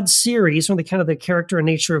God series on the kind of the character and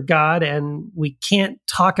nature of God. And we can't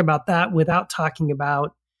talk about that without talking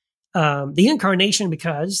about the incarnation,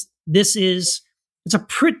 because it's a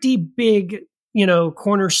pretty big,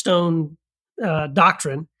 cornerstone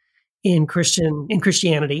doctrine in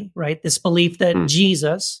Christianity, right? This belief that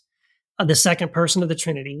Jesus, the second person of the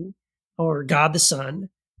Trinity, or God the Son,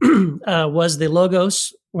 was the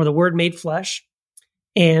Logos, or the Word made flesh,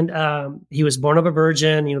 and he was born of a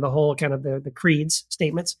virgin. The whole kind of the creeds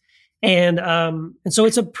statements, and so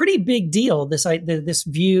it's a pretty big deal. This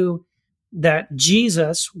view that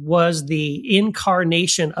Jesus was the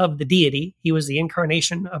incarnation of the deity. He was the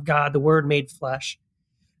incarnation of God, the Word made flesh.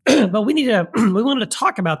 But we wanted to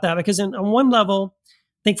talk about that because on one level,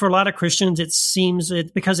 I think for a lot of Christians, it seems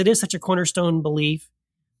because it is such a cornerstone belief,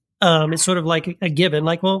 it's sort of like a given,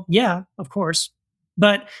 like, well, yeah, of course.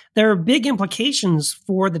 But there are big implications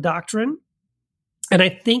for the doctrine. And I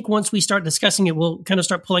think once we start discussing it, we'll kind of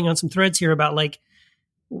start pulling on some threads here about, like,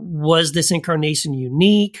 was this incarnation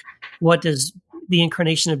unique? What does the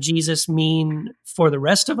incarnation of Jesus mean for the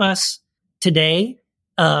rest of us today?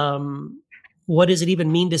 What does it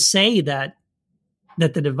even mean to say that the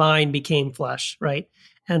divine became flesh, right?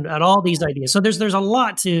 And all these ideas. So there's a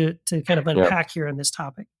lot to kind of unpack here in this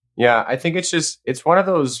topic. Yeah, I think it's one of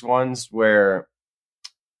those ones where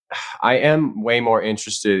I am way more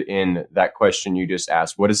interested in that question you just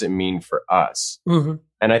asked. What does it mean for us? Mm-hmm.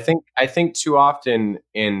 And I think too often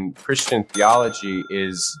in Christian theology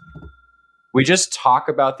is we just talk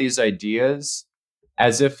about these ideas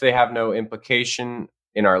as if they have no implication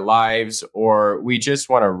in our lives, or we just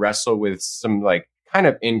want to wrestle with some like kind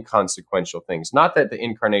of inconsequential things. Not that the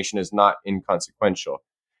incarnation is not inconsequential,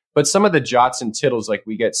 but some of the jots and tittles, like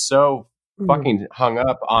we get so fucking hung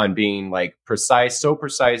up on being like so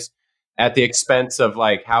precise at the expense of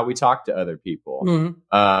like how we talk to other people.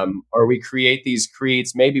 Or we create these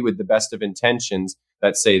creeds, maybe with the best of intentions,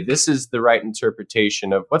 that say this is the right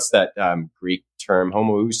interpretation of what's that Greek term,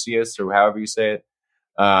 homoousios, or however you say it,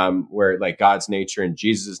 where like God's nature and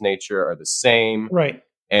Jesus' nature are the same. Right.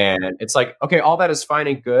 And it's like, okay, all that is fine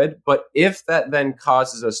and good. But if that then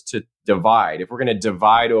causes us to divide, if we're going to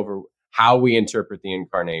divide over how we interpret the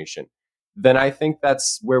incarnation, then I think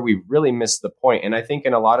that's where we really miss the point. And I think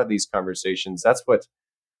in a lot of these conversations, that's what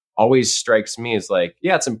always strikes me is like,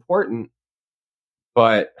 yeah, it's important,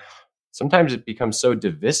 but sometimes it becomes so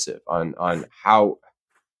divisive on how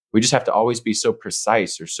we just have to always be so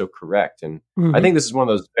precise or so correct. And I think this is one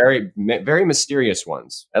of those very, very mysterious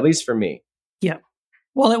ones, at least for me. Yeah.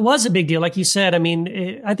 Well, it was a big deal. Like you said, I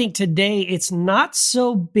mean, I think today it's not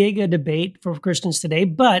so big a debate for Christians today,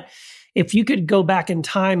 but if you could go back in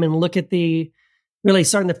time and look at really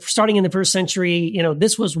starting in the first century,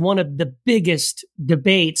 this was one of the biggest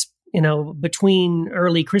debates, between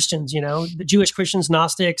early Christians, the Jewish Christians,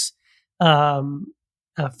 Gnostics,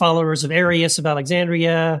 followers of Arius of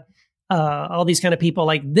Alexandria, all these kind of people.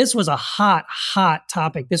 Like, this was a hot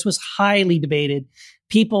topic. This was highly debated.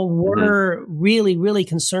 People were really, really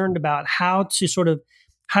concerned about how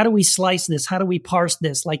do we slice this? How do we parse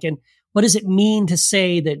this? Like, and what does it mean to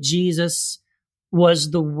say that Jesus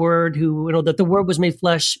was the Word that the Word was made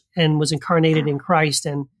flesh and was incarnated in Christ?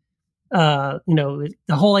 And the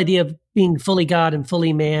whole idea of being fully God and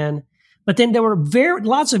fully man. But then there were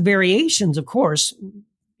lots of variations, of course,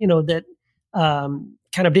 that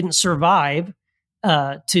kind of didn't survive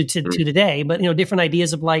to today. But different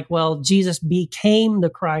ideas of like, well, Jesus became the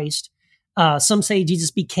Christ. Some say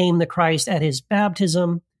Jesus became the Christ at his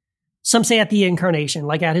baptism. Some say at the incarnation,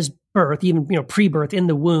 like at his birth, even pre-birth in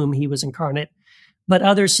the womb, he was incarnate. But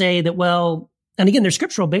others say that, well, and again, there's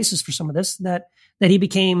scriptural basis for some of this, that he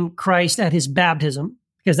became Christ at his baptism,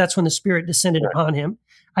 because that's when the Spirit descended upon him.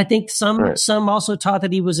 I think some also taught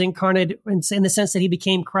that he was incarnate in the sense that he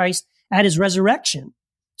became Christ at his resurrection.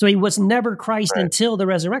 So he was never Christ until the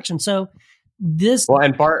resurrection. So this... Well,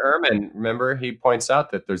 and Bart Ehrman, remember, he points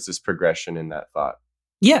out that there's this progression in that thought.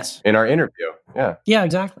 Yes. In our interview. Yeah. Yeah,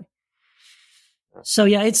 exactly. So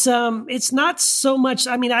yeah, it's not so much.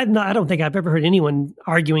 I mean, I don't think I've ever heard anyone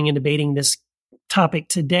arguing and debating this topic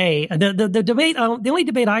today. The debate, the only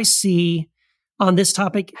debate I see on this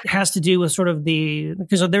topic has to do with sort of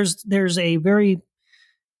because there's a very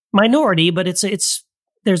minority, but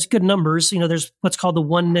there's good numbers. There's what's called the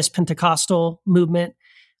oneness Pentecostal movement,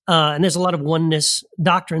 and there's a lot of oneness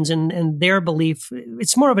doctrines, and their belief,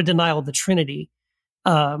 it's more of a denial of the Trinity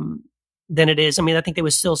than it is. I mean, I think they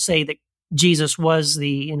would still say that Jesus was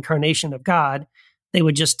the incarnation of God. They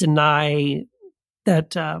would just deny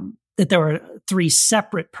that there were three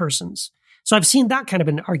separate persons. So I've seen that kind of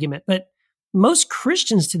an argument, but most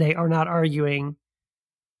Christians today are not arguing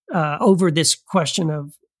over this question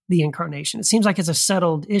of the incarnation. It seems like it's a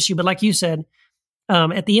settled issue, but like you said,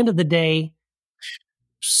 at the end of the day,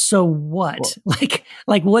 so what? Well,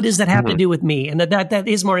 like what does that have to do with me? And that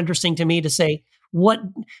is more interesting to me to say, what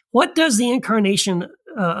does the incarnation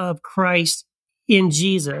of Christ in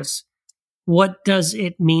Jesus, what does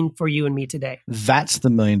it mean for you and me today? That's the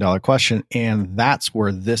 $1 million question. And that's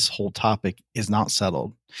where this whole topic is not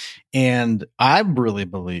settled. And I really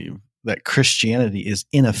believe that Christianity is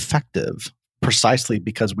ineffective precisely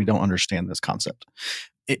because we don't understand this concept.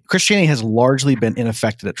 Christianity has largely been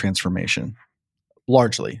ineffective at transformation.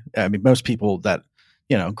 Largely. I mean, most people that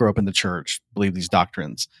grow up in the church believe these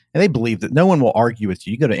doctrines, and they believe that no one will argue with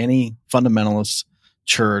you. You go to any fundamentalist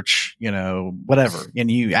church, whatever, and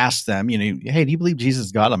you ask them, hey, do you believe Jesus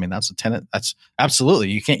is God? I mean, that's a tenet. That's absolutely,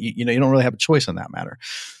 you can't, you don't really have a choice in that matter.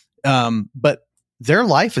 But their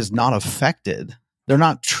life is not affected. They're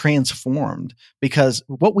not transformed because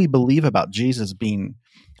what we believe about Jesus being,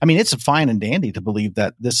 I mean, it's fine and dandy to believe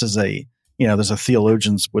that this is there's a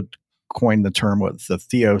theologians would coin the term with the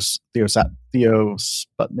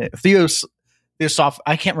theosoph.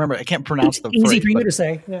 I can't remember. I can't pronounce the easy phrase, for you to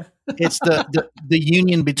say. Yeah, it's the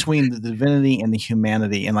union between the divinity and the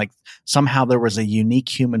humanity, and like somehow there was a unique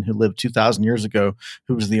human who lived 2,000 years ago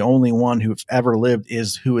who was the only one who ever lived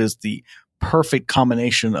who is the perfect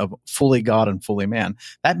combination of fully God and fully man.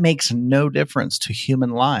 That makes no difference to human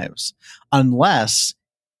lives unless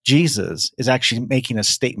Jesus is actually making a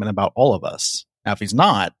statement about all of us. Now, if he's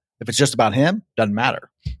not, if it's just about him, doesn't matter.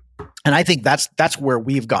 And I think that's where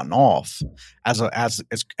we've gotten off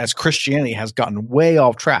as Christianity has gotten way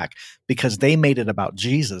off track because they made it about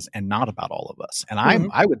Jesus and not about all of us. And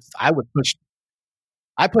I would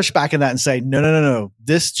push back in that and say, no.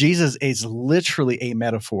 This Jesus is literally a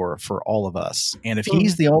metaphor for all of us. And if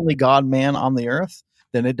he's the only God man on the earth,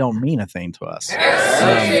 then it don't mean a thing to us.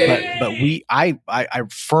 But I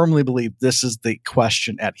firmly believe this is the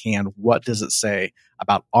question at hand. What does it say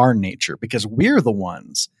about our nature? Because we're the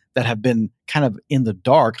ones that have been kind of in the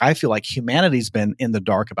dark. I feel like humanity's been in the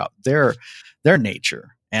dark about their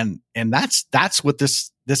nature. And that's what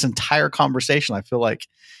this entire conversation, I feel like,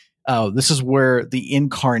 this is where the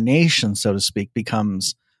incarnation, so to speak,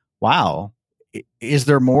 becomes, wow, is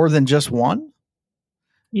there more than just one?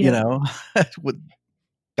 Yeah.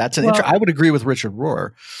 That's I would agree with Richard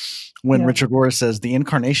Rohr when Richard Rohr says the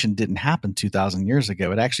incarnation didn't happen 2,000 years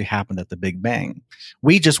ago. It actually happened at the Big Bang.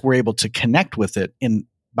 We just were able to connect with it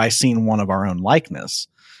by seeing one of our own likeness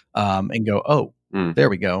and go, oh, there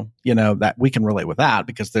we go. That we can relate with that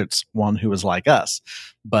because there's one who is like us.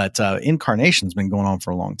 But incarnation's been going on for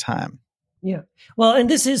a long time. Yeah. Well, and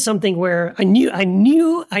this is something where I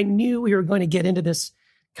knew we were going to get into this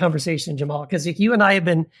conversation, Jamal, because you and I have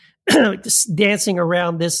been just dancing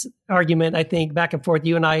around this argument, I think, back and forth.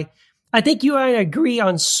 I think you and I agree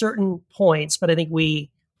on certain points, but I think we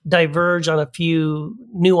diverge on a few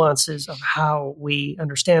nuances of how we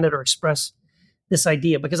understand it or express this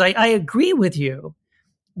idea. Because I agree with you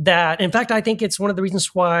that, in fact, I think it's one of the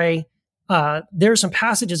reasons why there are some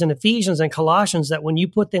passages in Ephesians and Colossians that when you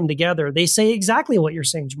put them together, they say exactly what you're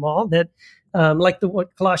saying, Jamal, that like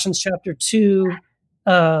what Colossians chapter 2,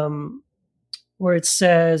 where it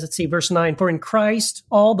says, let's see, verse 9, for in Christ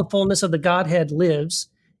all the fullness of the Godhead lives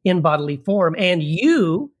in bodily form, and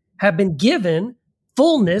you have been given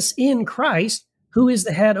fullness in Christ, who is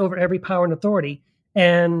the head over every power and authority.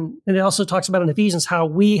 And it also talks about in Ephesians how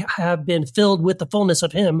we have been filled with the fullness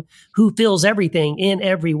of him who fills everything in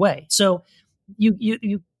every way. So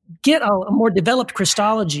you get a more developed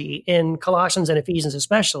Christology in Colossians and Ephesians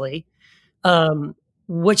especially,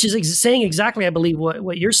 which is saying exactly, I believe,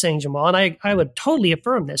 what you're saying, Jamal. And I would totally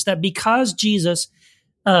affirm this, that because Jesus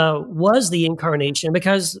was the incarnation,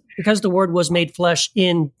 because the Word was made flesh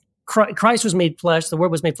in Christ was made flesh, the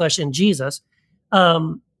Word was made flesh in Jesus.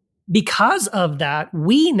 Because of that,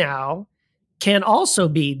 we now can also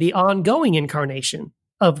be the ongoing incarnation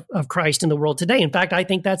of Christ in the world today. In fact, I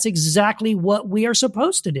think that's exactly what we are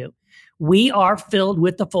supposed to do. We are filled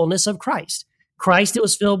with the fullness of Christ. Christ, it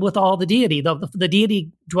was filled with all the deity. The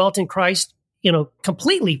deity dwelt in Christ,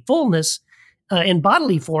 completely fullness in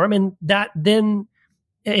bodily form, and that then,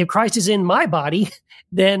 if Christ is in my body,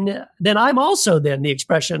 then I'm also then the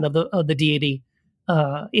expression of the deity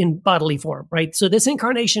in bodily form, right? So this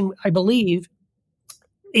incarnation, I believe,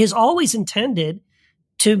 is always intended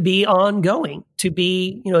to be ongoing, to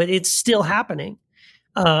be, it's still happening.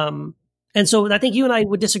 And so I think you and I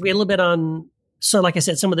would disagree a little bit on, so like I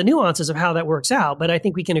said, some of the nuances of how that works out, but I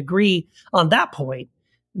think we can agree on that point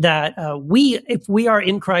that if we are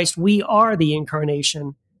in Christ, we are the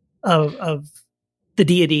incarnation of the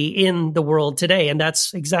deity in the world today. And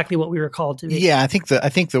that's exactly what we were called to be. Yeah, I think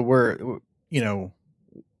the word,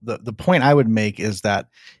 the point I would make is that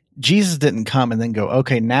Jesus didn't come and then go,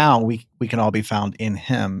 okay, now we can all be found in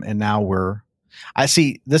him. And now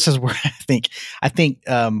this is where I think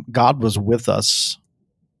God was with us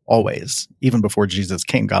always. Even before Jesus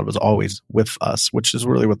came, God was always with us, which is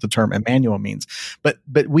really what the term Emmanuel means. But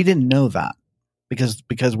we didn't know that because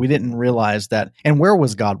we didn't realize that. And where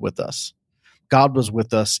was God with us? God was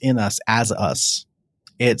with us in us as us.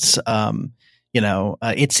 It's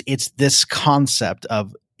it's this concept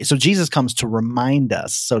of, so Jesus comes to remind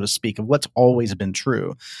us, so to speak, of what's always been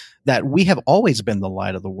true, that we have always been the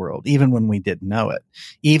light of the world, even when we didn't know it.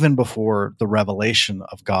 Even before the revelation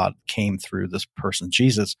of God came through this person,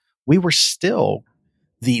 Jesus, we were still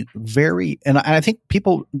and I think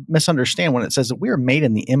people misunderstand when it says that we are made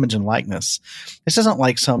in the image and likeness. This isn't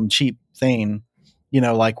like some cheap thing,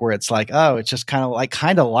 like where it's like, oh, it's just kind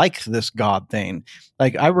of like this God thing.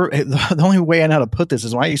 Like the only way I know how to put this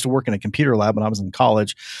is when I used to work in a computer lab when I was in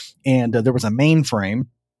college, and there was a mainframe,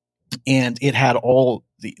 and it had all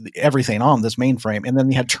everything on this mainframe, and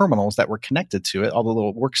then you had terminals that were connected to it, all the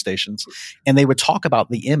little workstations, and they would talk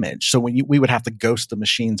about the image. So we would have to ghost the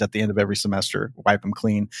machines at the end of every semester, wipe them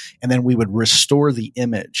clean, and then we would restore the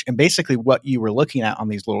image. And basically, what you were looking at on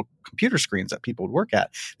these little computer screens that people would work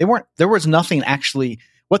at, there was nothing actually.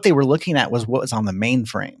 What they were looking at was what was on the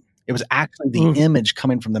mainframe. It was actually the image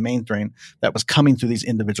coming from the mainframe that was coming through these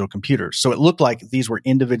individual computers. So it looked like these were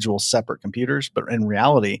individual separate computers, but in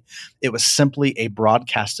reality, it was simply a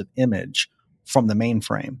broadcasted image from the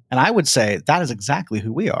mainframe. And I would say that is exactly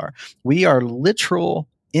who we are. We are literal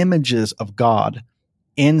images of God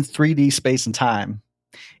in 3D space and time.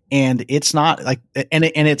 And it's not like, and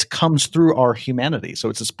it comes through our humanity. So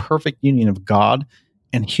it's this perfect union of God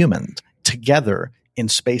and human together in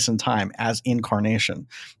space and time as incarnation.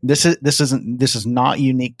 This is not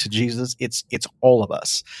unique to Jesus. It's all of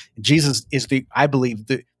us. Jesus is I believe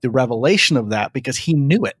the revelation of that, because he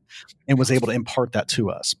knew it and was able to impart that to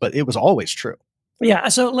us, but it was always true. Yeah.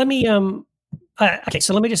 So let me, so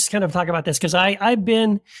let me just kind of talk about this, because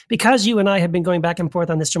because you and I have been going back and forth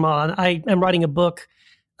on this, Jamal, and I am writing a book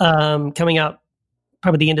coming out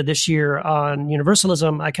probably the end of this year on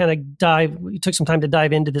universalism. I kind of took some time to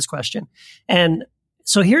dive into this question. And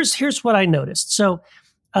so here's what I noticed. So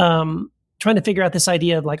trying to figure out this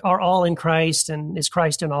idea of like, are all in Christ, and is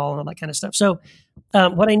Christ in all, and all that kind of stuff. So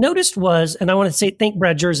what I noticed was, and I want to thank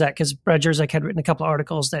Brad Jerzak, because Brad Jerzak had written a couple of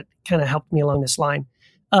articles that kind of helped me along this line,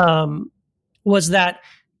 was that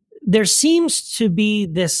there seems to be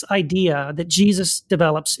this idea that Jesus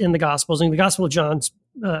develops in the Gospels, in the Gospel of John,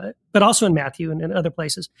 but also in Matthew and in other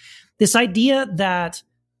places, this idea that,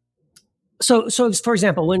 so for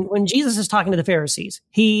example, when Jesus is talking to the Pharisees,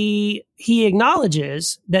 he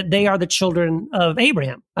acknowledges that they are the children of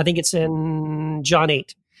Abraham. I think it's in John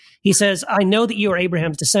 8. He says, I know that you are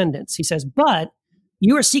Abraham's descendants. He says, but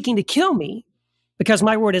you are seeking to kill me because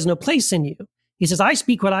my word has no place in you. He says, I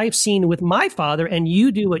speak what I have seen with my father, and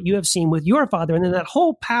you do what you have seen with your father. And then that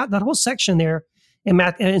whole section there in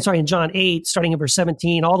John 8, starting in verse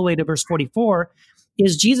 17, all the way to verse 44,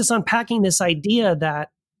 is Jesus unpacking this idea that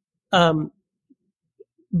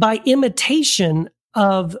by imitation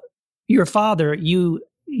of your father, you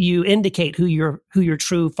indicate who your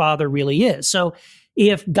true father really is. So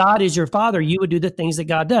if God is your father, you would do the things that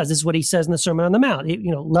God does. This is what he says in the Sermon on the Mount.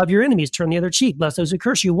 Love your enemies, turn the other cheek, bless those who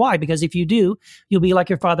curse you. Why? Because if you do, you'll be like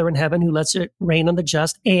your Father in heaven, who lets it rain on the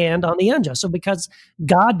just and on the unjust. So because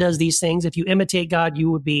God does these things, if you imitate God, you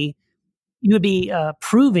would be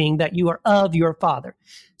proving that you are of your father.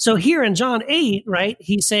 So here in John 8, right,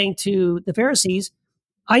 he's saying to the Pharisees,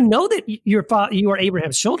 I know that you are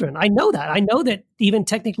Abraham's children. I know that. I know that even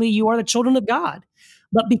technically you are the children of God.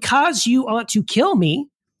 But because you want to kill me,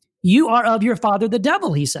 you are of your father, the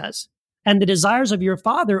devil, he says. And the desires of your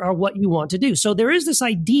father are what you want to do. So there is this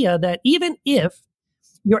idea that even if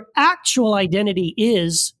your actual identity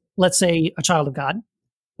is, let's say, a child of God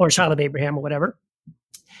or a child of Abraham or whatever,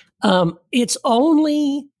 it's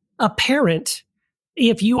only apparent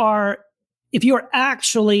if you are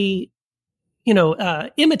actually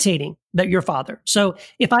imitating that your father. So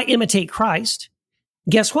if I imitate Christ,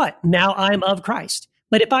 guess what? Now I'm of Christ.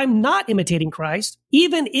 But if I'm not imitating Christ,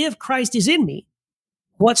 even if Christ is in me,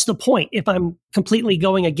 what's the point if I'm completely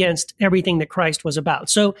going against everything that Christ was about?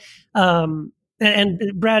 So, and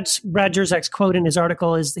Brad Jerzak's quote in his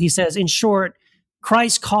article is, he says, in short,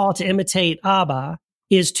 Christ's call to imitate Abba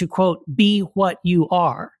is to, quote, be what you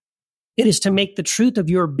are. It is to make the truth of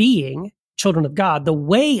your being, children of God, the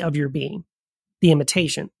way of your being, the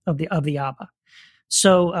imitation of the Abba.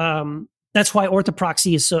 So that's why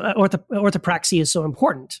orthopraxy is so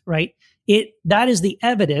important, right? That is the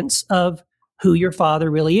evidence of who your father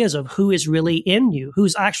really is, of who is really in you,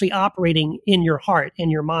 who's actually operating in your heart, in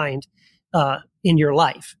your mind, in your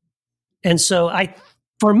life. And so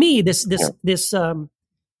for me, this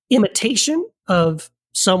imitation of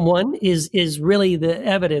someone is really the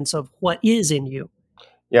evidence of what is in you.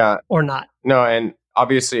 Yeah. Or not. No, and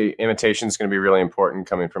obviously imitation is going to be really important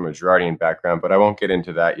coming from a Girardian background, but I won't get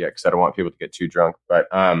into that yet because I don't want people to get too drunk. But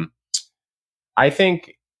I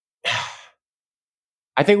think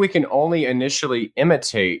we can only initially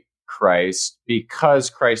imitate Christ because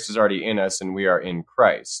Christ is already in us and we are in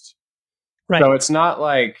Christ. Right. So it's not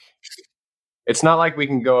like we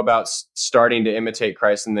can go about starting to imitate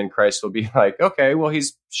Christ and then Christ will be like, okay, well,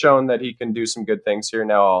 he's shown that he can do some good things here.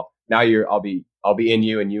 I'll be in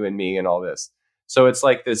you and you in me and all this. So it's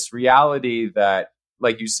like this reality that,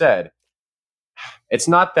 like you said, it's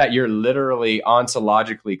not that you're literally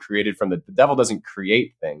ontologically created from the devil doesn't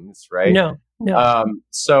create things, right? No.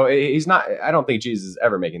 So he's not, I don't think Jesus is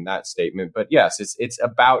ever making that statement, but yes, it's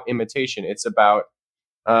about imitation. It's about,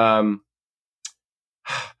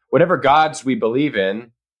 whatever gods we believe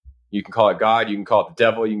in, you can call it God, you can call it the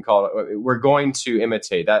devil, you can call it, we're going to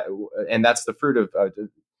imitate that. And that's the fruit of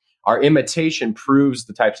our imitation proves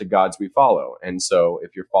the types of gods we follow. And so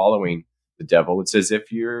if you're following the devil, it's as if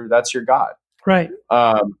that's your God. Right.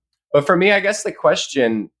 But for me, I guess the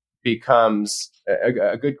question becomes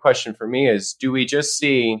a good question for me is, do we just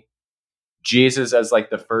see Jesus as like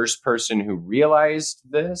the first person who realized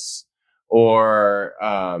this, or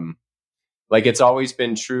like it's always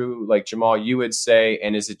been true, like Jamal, you would say,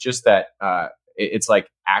 and is it just that it's like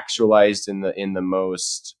actualized in the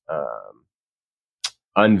most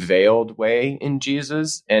unveiled way in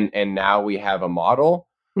Jesus, and now we have a model?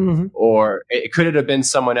 Mm-hmm. Or could it have been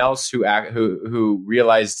someone else who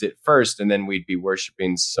realized it first, and then we'd be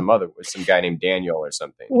worshiping some guy named Daniel or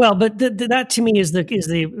something? Well, but that to me is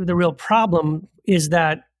the real problem, is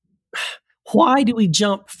that why do we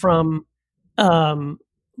jump from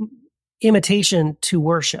imitation to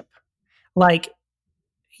worship? Like,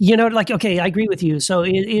 okay, I agree with you. So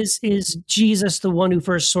is Jesus the one who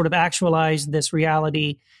first sort of actualized this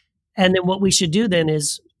reality? And then what we should do then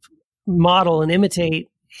is model and imitate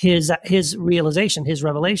his realization, his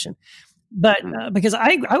revelation. But because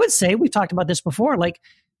I would say, we've talked about this before, like,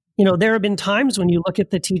 there have been times when you look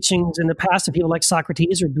at the teachings in the past of people like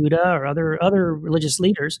Socrates or Buddha or other religious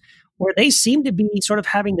leaders, where they seem to be sort of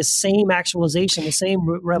having the same actualization, the same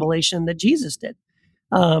revelation that Jesus did.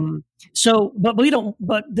 But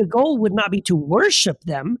the goal would not be to worship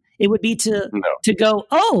them. It would be to go,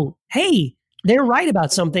 oh, hey, they're right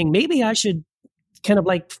about something. Maybe I should kind of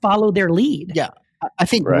like follow their lead. Yeah. I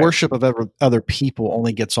think worship of other people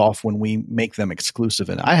only gets off when we make them exclusive.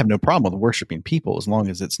 And I have no problem with worshiping people as long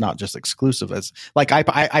as it's not just exclusive. As like, I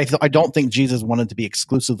don't think Jesus wanted to be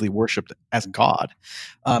exclusively worshiped as God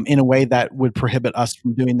in a way that would prohibit us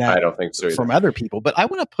from doing that. I don't think so either. From other people. But I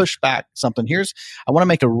want to push back something. I want to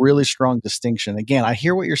make a really strong distinction. Again, I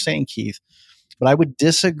hear what you're saying, Keith, but I would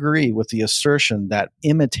disagree with the assertion that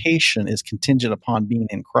imitation is contingent upon being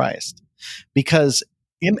in Christ, because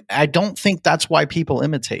I don't think that's why people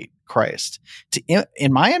imitate Christ.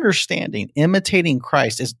 In my understanding, imitating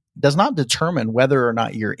Christ does not determine whether or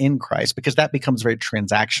not you're in Christ, because that becomes very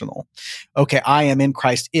transactional. Okay, I am in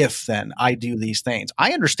Christ if then I do these things.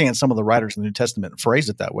 I understand some of the writers in the New Testament phrase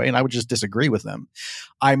it that way, and I would just disagree with them.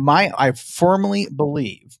 I firmly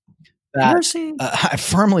believe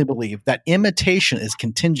that imitation is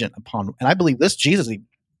contingent upon, and I believe this, Jesus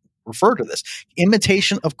referred to this,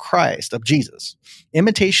 imitation of Christ, of Jesus.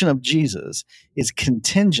 Imitation of Jesus is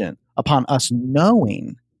contingent upon us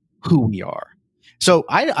knowing who we are. So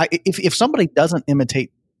if somebody doesn't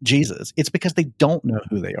imitate Jesus, it's because they don't know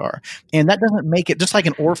who they are. And that doesn't make it, just like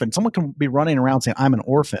an orphan. Someone can be running around saying, I'm an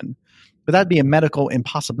orphan, but that'd be a medical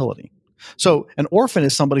impossibility. So an orphan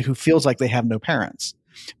is somebody who feels like they have no parents.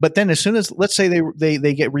 But then as soon as, let's say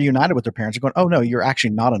they get reunited with their parents, they're going, oh no, you're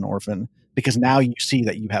actually not an orphan, because now you see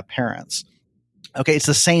that you have parents. Okay, it's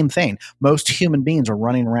the same thing. Most human beings are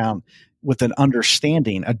running around with an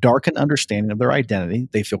understanding, a darkened understanding of their identity.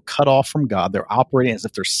 They feel cut off from God. They're operating as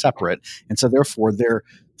if they're separate. And so therefore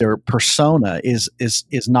their persona is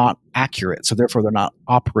not accurate. So therefore they're not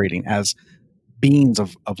operating as beings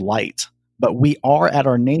of light. But we are at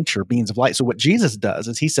our nature beings of light. So what Jesus does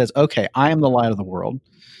is he says, okay, I am the light of the world,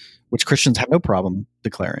 which Christians have no problem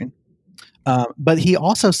declaring. But he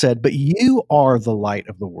also said, but you are the light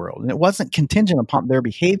of the world. And it wasn't contingent upon their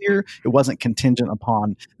behavior. It wasn't contingent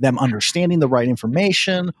upon them understanding the right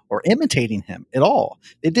information or imitating him at all.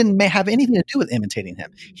 It didn't have anything to do with imitating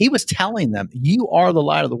him. He was telling them, you are the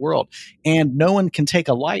light of the world, and no one can take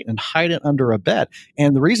a light and hide it under a bed.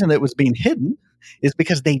 And the reason it was being hidden is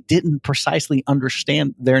because they didn't precisely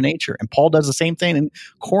understand their nature. And Paul does the same thing in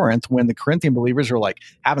Corinth when the Corinthian believers are like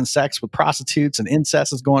having sex with prostitutes and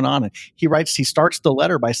incest is going on. And he starts the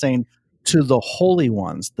letter by saying, to the holy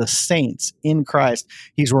ones, the saints in Christ,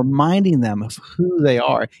 he's reminding them of who they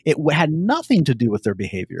are. It had nothing to do with their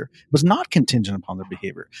behavior. It was not contingent upon their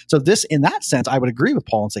behavior. So this, in that sense, I would agree with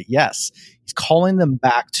Paul and say, yes, he's calling them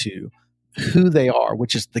back to who they are,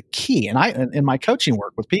 which is the key. And in my coaching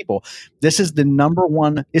work with people, this is the number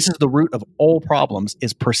one, this is the root of all problems,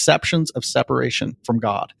 is perceptions of separation from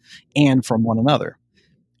God and from one another.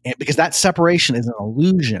 And because that separation is an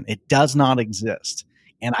illusion, it does not exist.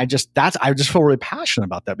 And I just feel really passionate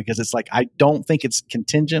about that, because it's like, I don't think it's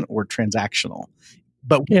contingent or transactional,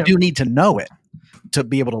 but we do need to know it to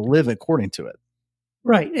be able to live according to it.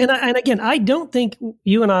 Right. And again, I don't think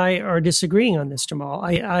you and I are disagreeing on this, Jamal.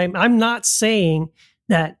 I'm not saying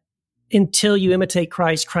that until you imitate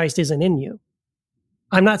Christ, Christ isn't in you.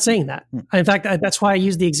 I'm not saying that. In fact, that's why I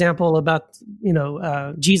use the example about,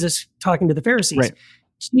 Jesus talking to the Pharisees. Right.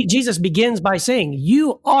 Jesus begins by saying,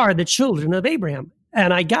 you are the children of Abraham.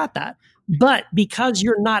 And I got that. But because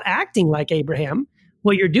you're not acting like Abraham,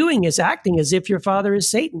 what you're doing is acting as if your father is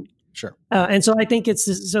Satan. Sure. And so I think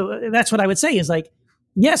so that's what I would say is like,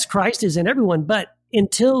 yes, Christ is in everyone, but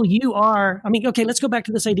until you are, let's go back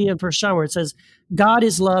to this idea in 1 John where it says, God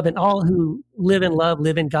is love, and all who live in love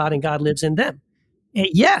live in God, and God lives in them.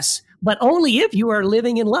 Yes, but only if you are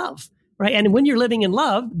living in love, right? And when you're living in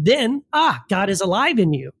love, then, God is alive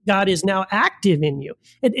in you. God is now active in you.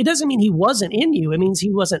 It doesn't mean he wasn't in you. It means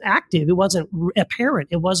he wasn't active. It wasn't apparent.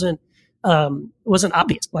 It wasn't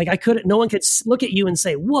obvious. Like no one could look at you and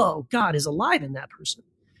say, whoa, God is alive in that person.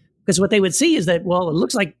 Because what they would see is that, well, it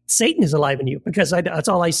looks like Satan is alive in you, because that's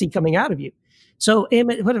all I see coming out of you. So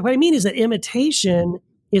what I mean is that imitation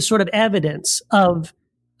is sort of evidence of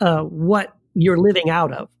what you're living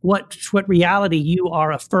out of, what reality you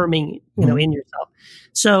are affirming, in yourself.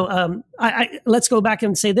 So let's go back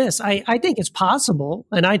and say this. I think it's possible,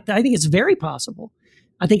 and I think it's very possible.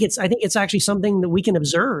 I think it's actually something that we can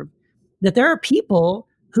observe, that there are people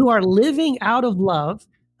who are living out of love,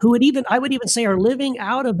 I would even say are living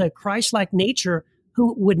out of the Christ-like nature,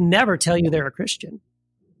 who would never tell you they're a Christian.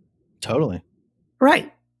 Totally.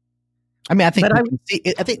 Right. I think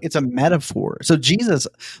I think it's a metaphor. So Jesus, a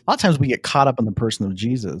lot of times we get caught up in the person of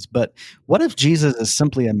Jesus, but what if Jesus is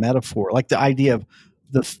simply a metaphor, like the idea of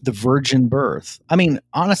the virgin birth?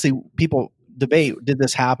 Honestly, people debate, did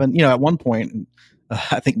this happen? At one point,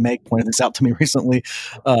 I think Meg pointed this out to me recently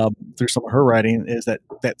through some of her writing, is that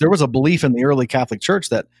there was a belief in the early Catholic Church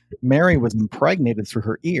that Mary was impregnated through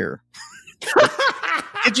her ear.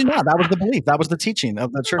 Did you not? That was the belief. That was the teaching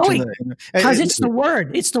of the church. Because it's the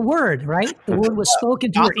word. It's the word, right? The word was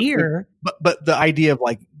spoken to her ear. But the idea of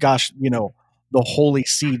like, gosh, the holy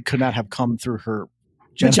seed could not have come through her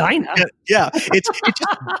vagina. Yeah, it's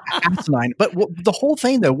just asinine. But the whole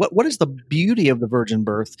thing, though, what is the beauty of the virgin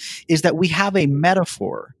birth is that we have a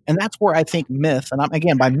metaphor, and that's where I think myth. And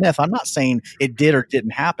again, by myth, I'm not saying it did or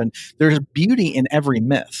didn't happen. There's beauty in every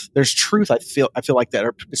myth. There's truth. I feel like that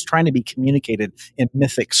is trying to be communicated in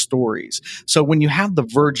mythic stories. So when you have the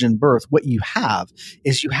virgin birth, what you have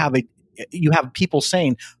is you have people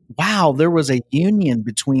saying, wow, there was a union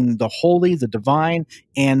between the holy, the divine,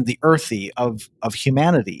 and the earthy of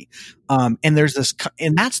humanity. And there's this,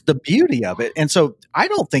 and that's the beauty of it. And so I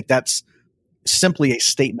don't think that's simply a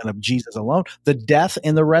statement of Jesus alone. The death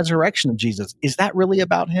and the resurrection of Jesus, is that really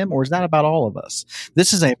about him, or is that about all of us?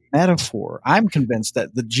 This is a metaphor. I'm convinced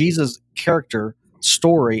that the Jesus character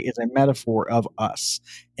story is a metaphor of us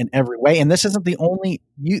in every way. And this isn't the only,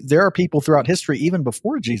 there are people throughout history, even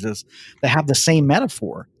before Jesus, that have the same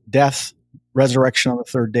metaphor: death, resurrection on the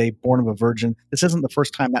third day, born of a virgin. This isn't the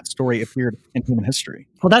first time that story appeared in human history.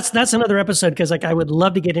 Well, that's another episode, because I would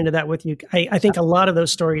love to get into that with you. I think a lot of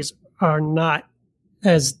those stories are not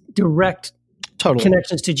as direct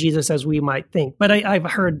connections to Jesus as we might think. But I've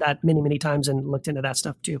heard that many, many times and looked into that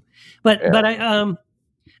stuff too. But no,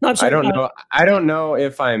 I'm sorry, I don't know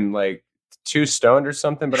if I'm like too stoned or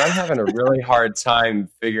something, but I'm having a really hard time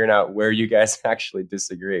figuring out where you guys actually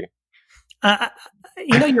disagree.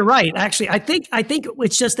 You're right. Actually, I think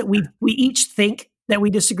it's just that we each think that we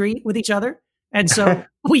disagree with each other, and so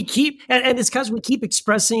we keep, and it's because we keep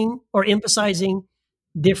expressing or emphasizing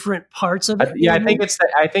different parts of it. I think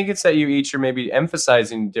it's that you each are maybe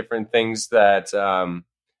emphasizing different things that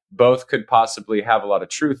both could possibly have a lot of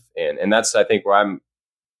truth in, and that's, I think, where I'm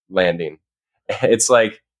landing. It's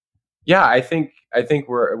like, yeah, I think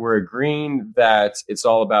we're agreeing that it's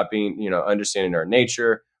all about being, understanding our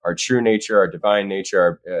nature, our true nature, our divine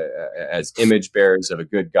nature, as image bearers of a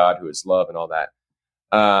good God who is love and all that.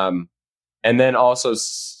 And then also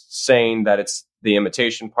saying that it's the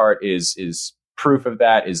imitation part is proof of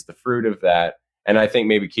that, is the fruit of that. And I think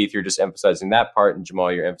maybe, Keith, you're just emphasizing that part, and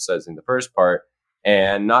Jamal, you're emphasizing the first part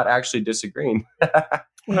and not actually disagreeing,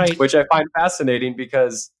 right? Which I find fascinating,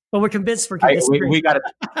 because we're convinced we got to,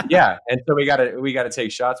 yeah. And so we got to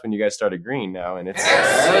take shots when you guys start agreeing now, and it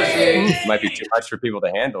might be too much for people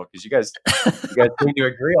to handle, because you guys seem to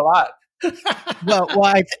agree a lot. Well,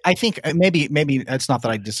 I think maybe it's not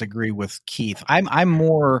that I disagree with Keith. I'm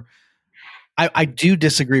more. I do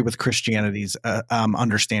disagree with Christianity's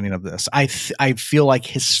understanding of this. I feel like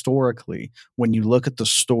historically, when you look at the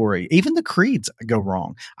story, even the creeds go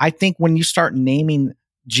wrong. I think when you start naming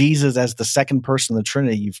Jesus as the second person of the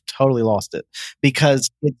Trinity, you've totally lost it,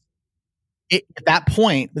 because at that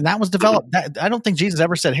point, when that was developed, I don't think Jesus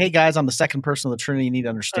ever said, "Hey guys, I'm the second person of the Trinity. You need to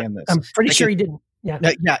understand this." I'm pretty sure he didn't.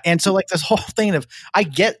 Yeah. And so, like, this whole thing of, I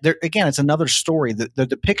get there again, it's another story. The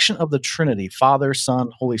depiction of the Trinity, Father,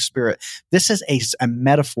 Son, Holy Spirit. This is a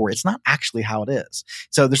metaphor. It's not actually how it is.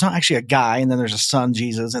 So there's not actually a guy, and then there's a son,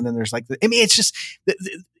 Jesus, and then there's it's just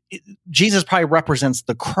Jesus probably represents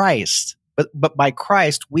the Christ. But by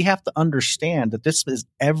Christ, we have to understand that this is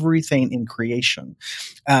everything in creation.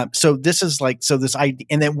 So this is this idea,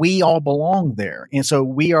 and that we all belong there. And so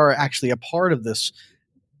we are actually a part of this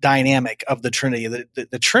dynamic of the Trinity.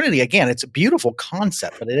 The Trinity, again, it's a beautiful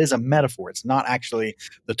concept, but it is a metaphor. It's not actually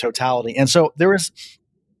the totality. And so there is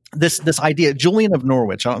this idea. Julian of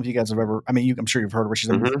Norwich, I don't know if you guys have ever, I'm sure you've heard of her. She's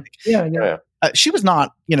a mystic. Yeah. She was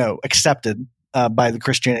not, accepted by the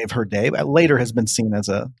Christianity of her day, but later has been seen as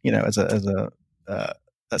a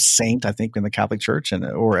saint, I think, in the Catholic Church,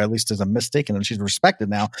 or at least as a mystic, and she's respected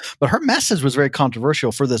now. But her message was very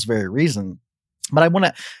controversial for this very reason. But I want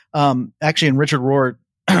to actually, in Richard Rohr,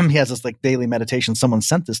 he has this daily meditation. Someone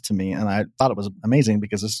sent this to me, and I thought it was amazing,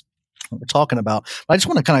 because this is what we're talking about. But I just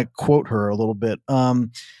want to kind of quote her a little bit.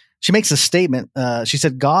 She makes a statement. She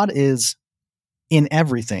said, "God is in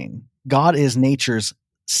everything. God is nature's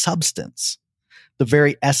substance, the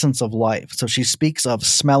very essence of life." So she speaks of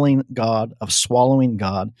smelling God, of swallowing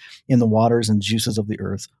God in the waters and juices of the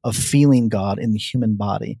earth, of feeling God in the human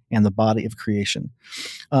body and the body of creation.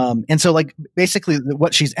 And so, basically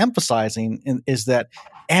what she's emphasizing is that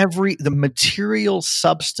the material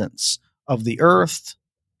substance of the earth,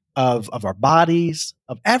 of our bodies,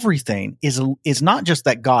 of everything is not just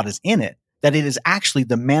that God is in it, that it is actually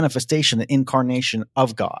the manifestation, the incarnation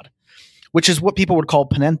of God, which is what people would call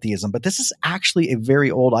panentheism. But this is actually a very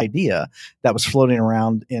old idea that was floating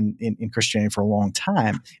around in Christianity for a long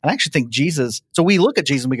time. And I actually think Jesus, so we look at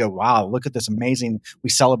Jesus and we go, wow, look at this amazing, we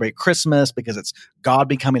celebrate Christmas because it's God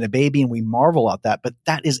becoming a baby, and we marvel at that. But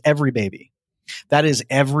that is every baby. That is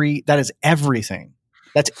everything.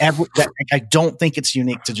 I don't think it's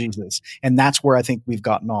unique to Jesus. And that's where I think we've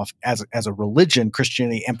gotten off as a religion.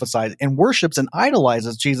 Christianity emphasizes and worships and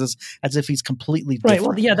idolizes Jesus as if he's completely different. Right.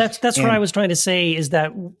 Well, yeah, that's what I was trying to say is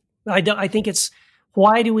that I think it's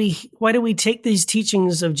why do we take these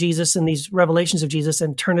teachings of Jesus and these revelations of Jesus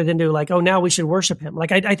and turn it into like, oh, now we should worship him.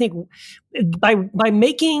 Like I think by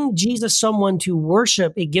making Jesus someone to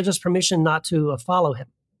worship, it gives us permission not to follow him.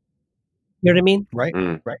 You know what I mean? Right.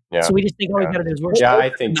 Right. Yeah. So we just think all we got to do is worship. Yeah, I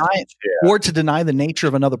think or to deny the nature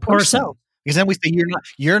of another person. Ourselves. Because then we say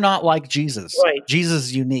you're not like Jesus. Right. Jesus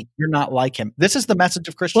is unique. You're not like him. This is the message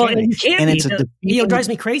of Christianity. Well, and you can't be. It's drives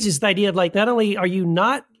me crazy is the idea of like, not only are you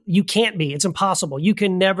not, you can't be. It's impossible. You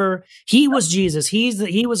can never. He was Jesus.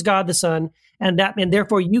 He was God the Son, and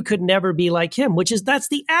therefore you could never be like him. That's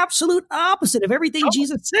the absolute opposite of everything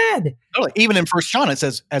Jesus said. Totally. Even in 1 John, it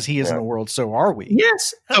says, "As he is in the world, so are we."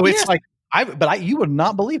 Yes. So it's like. You would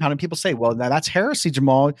not believe how many people say, well, now that's heresy,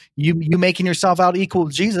 Jamal. You making yourself out equal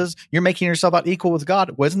with Jesus. You're making yourself out equal with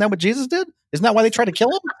God. Wasn't that what Jesus did? Isn't that why they tried to kill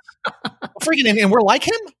him? And we're like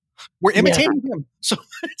him. We're imitating him. So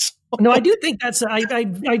no, I do think that's, I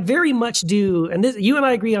very much do. And you and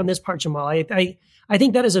I agree on this part, Jamal. I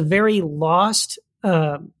think that is a very lost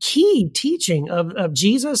key teaching of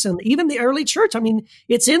Jesus and even the early church. I mean,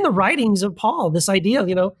 it's in the writings of Paul, this idea,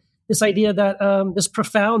 this idea that this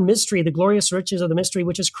profound mystery, the glorious riches of the mystery,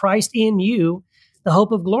 which is Christ in you, the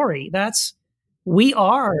hope of glory. We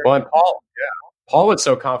are. Well, and Paul was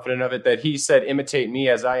so confident of it that he said, imitate me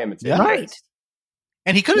as I imitate. Yeah. Right.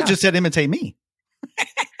 And he could have just said, imitate me.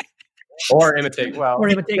 Or imitate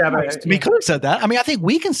Christ. We could have said that. I mean, I think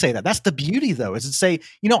we can say that. That's the beauty, though, is to say,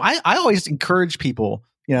 I always encourage people,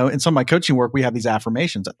 in some of my coaching work, we have these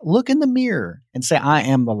affirmations. Look in the mirror and say, I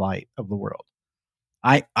am the light of the world.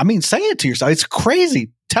 I mean, say it to yourself. It's crazy.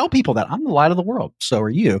 Tell people that I'm the light of the world. So are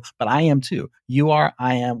you, but I am too. You are,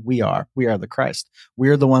 I am, we are. We are the Christ. We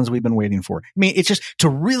are the ones we've been waiting for. I mean, it's just to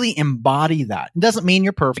really embody that. It doesn't mean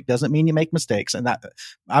you're perfect. Doesn't mean you make mistakes. And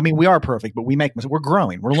we are perfect, but we make mistakes. We're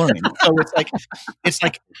growing. We're learning. So it's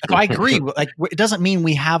like, I agree. Like, it doesn't mean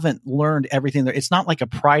we haven't learned everything there. It's not like a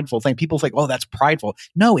prideful thing. People think, oh, that's prideful.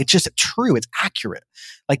 No, it's just true. It's accurate.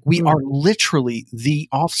 Like we are literally the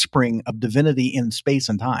offspring of divinity in space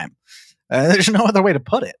and time. There's no other way to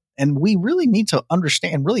put it. And we really need to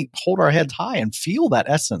understand, really hold our heads high and feel that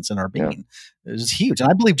essence in our being. It's huge. And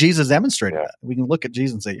I believe Jesus demonstrated that. We can look at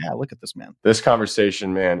Jesus and say, yeah, look at this man. This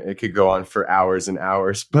conversation, man, it could go on for hours and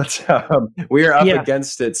hours, but we are up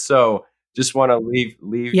against it. So just want to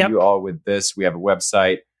leave you all with this. We have a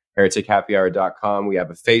website, heretichappyhour.com. We have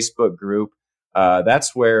a Facebook group.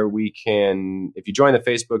 That's where we can, if you join the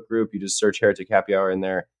Facebook group, you just search Heretic Happy Hour in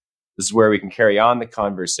there. This is where we can carry on the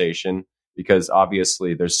conversation, because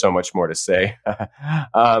obviously there's so much more to say.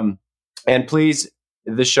 And please,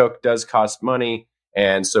 this show does cost money.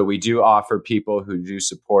 And so we do offer people who do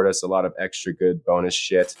support us a lot of extra good bonus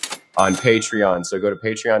shit on Patreon. So go to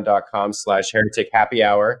patreon.com/Heretic Happy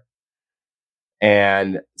Hour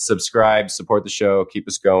and subscribe, support the show, keep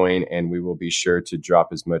us going. And we will be sure to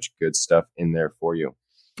drop as much good stuff in there for you.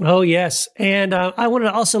 Oh, yes. And I wanted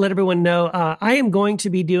to also let everyone know I am going to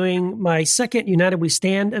be doing my second United We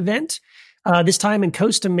Stand event, this time in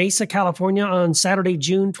Costa Mesa, California on Saturday,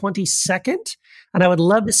 June 22nd. And I would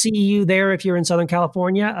love to see you there if you're in Southern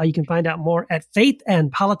California. You can find out more at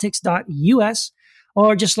faithandpolitics.us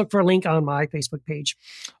or just look for a link on my Facebook page.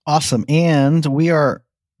 Awesome. And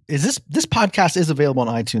this podcast is available on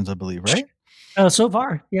iTunes, I believe, right? So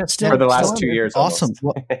far. Yeah, it's still for the last 2 years. Awesome.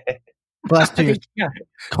 Last 2 years. Yeah.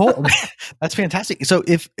 Cool. That's fantastic. So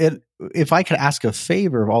if I could ask a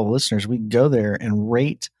favor of all the listeners, we can go there and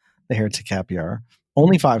rate the Heretic Happy Hour,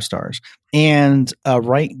 only 5 stars, and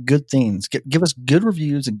write good things. Give us good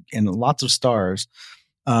reviews and lots of stars,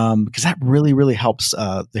 because that really, really helps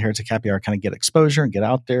the Heretic Happy Hour kind of get exposure and get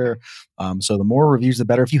out there. So the more reviews, the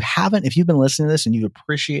better. If you've been listening to this and you've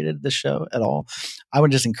appreciated the show at all, I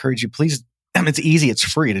would just encourage you, please. It's easy. It's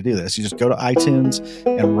free to do this. You just go to iTunes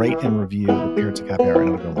and rate and review the Heretic Happy Hour,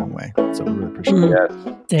 and it'll go a long way. So we really appreciate it.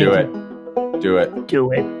 Yes. Do it.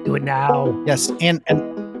 Do it now. Yes, and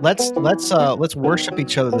let's worship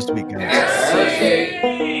each other this week, guys.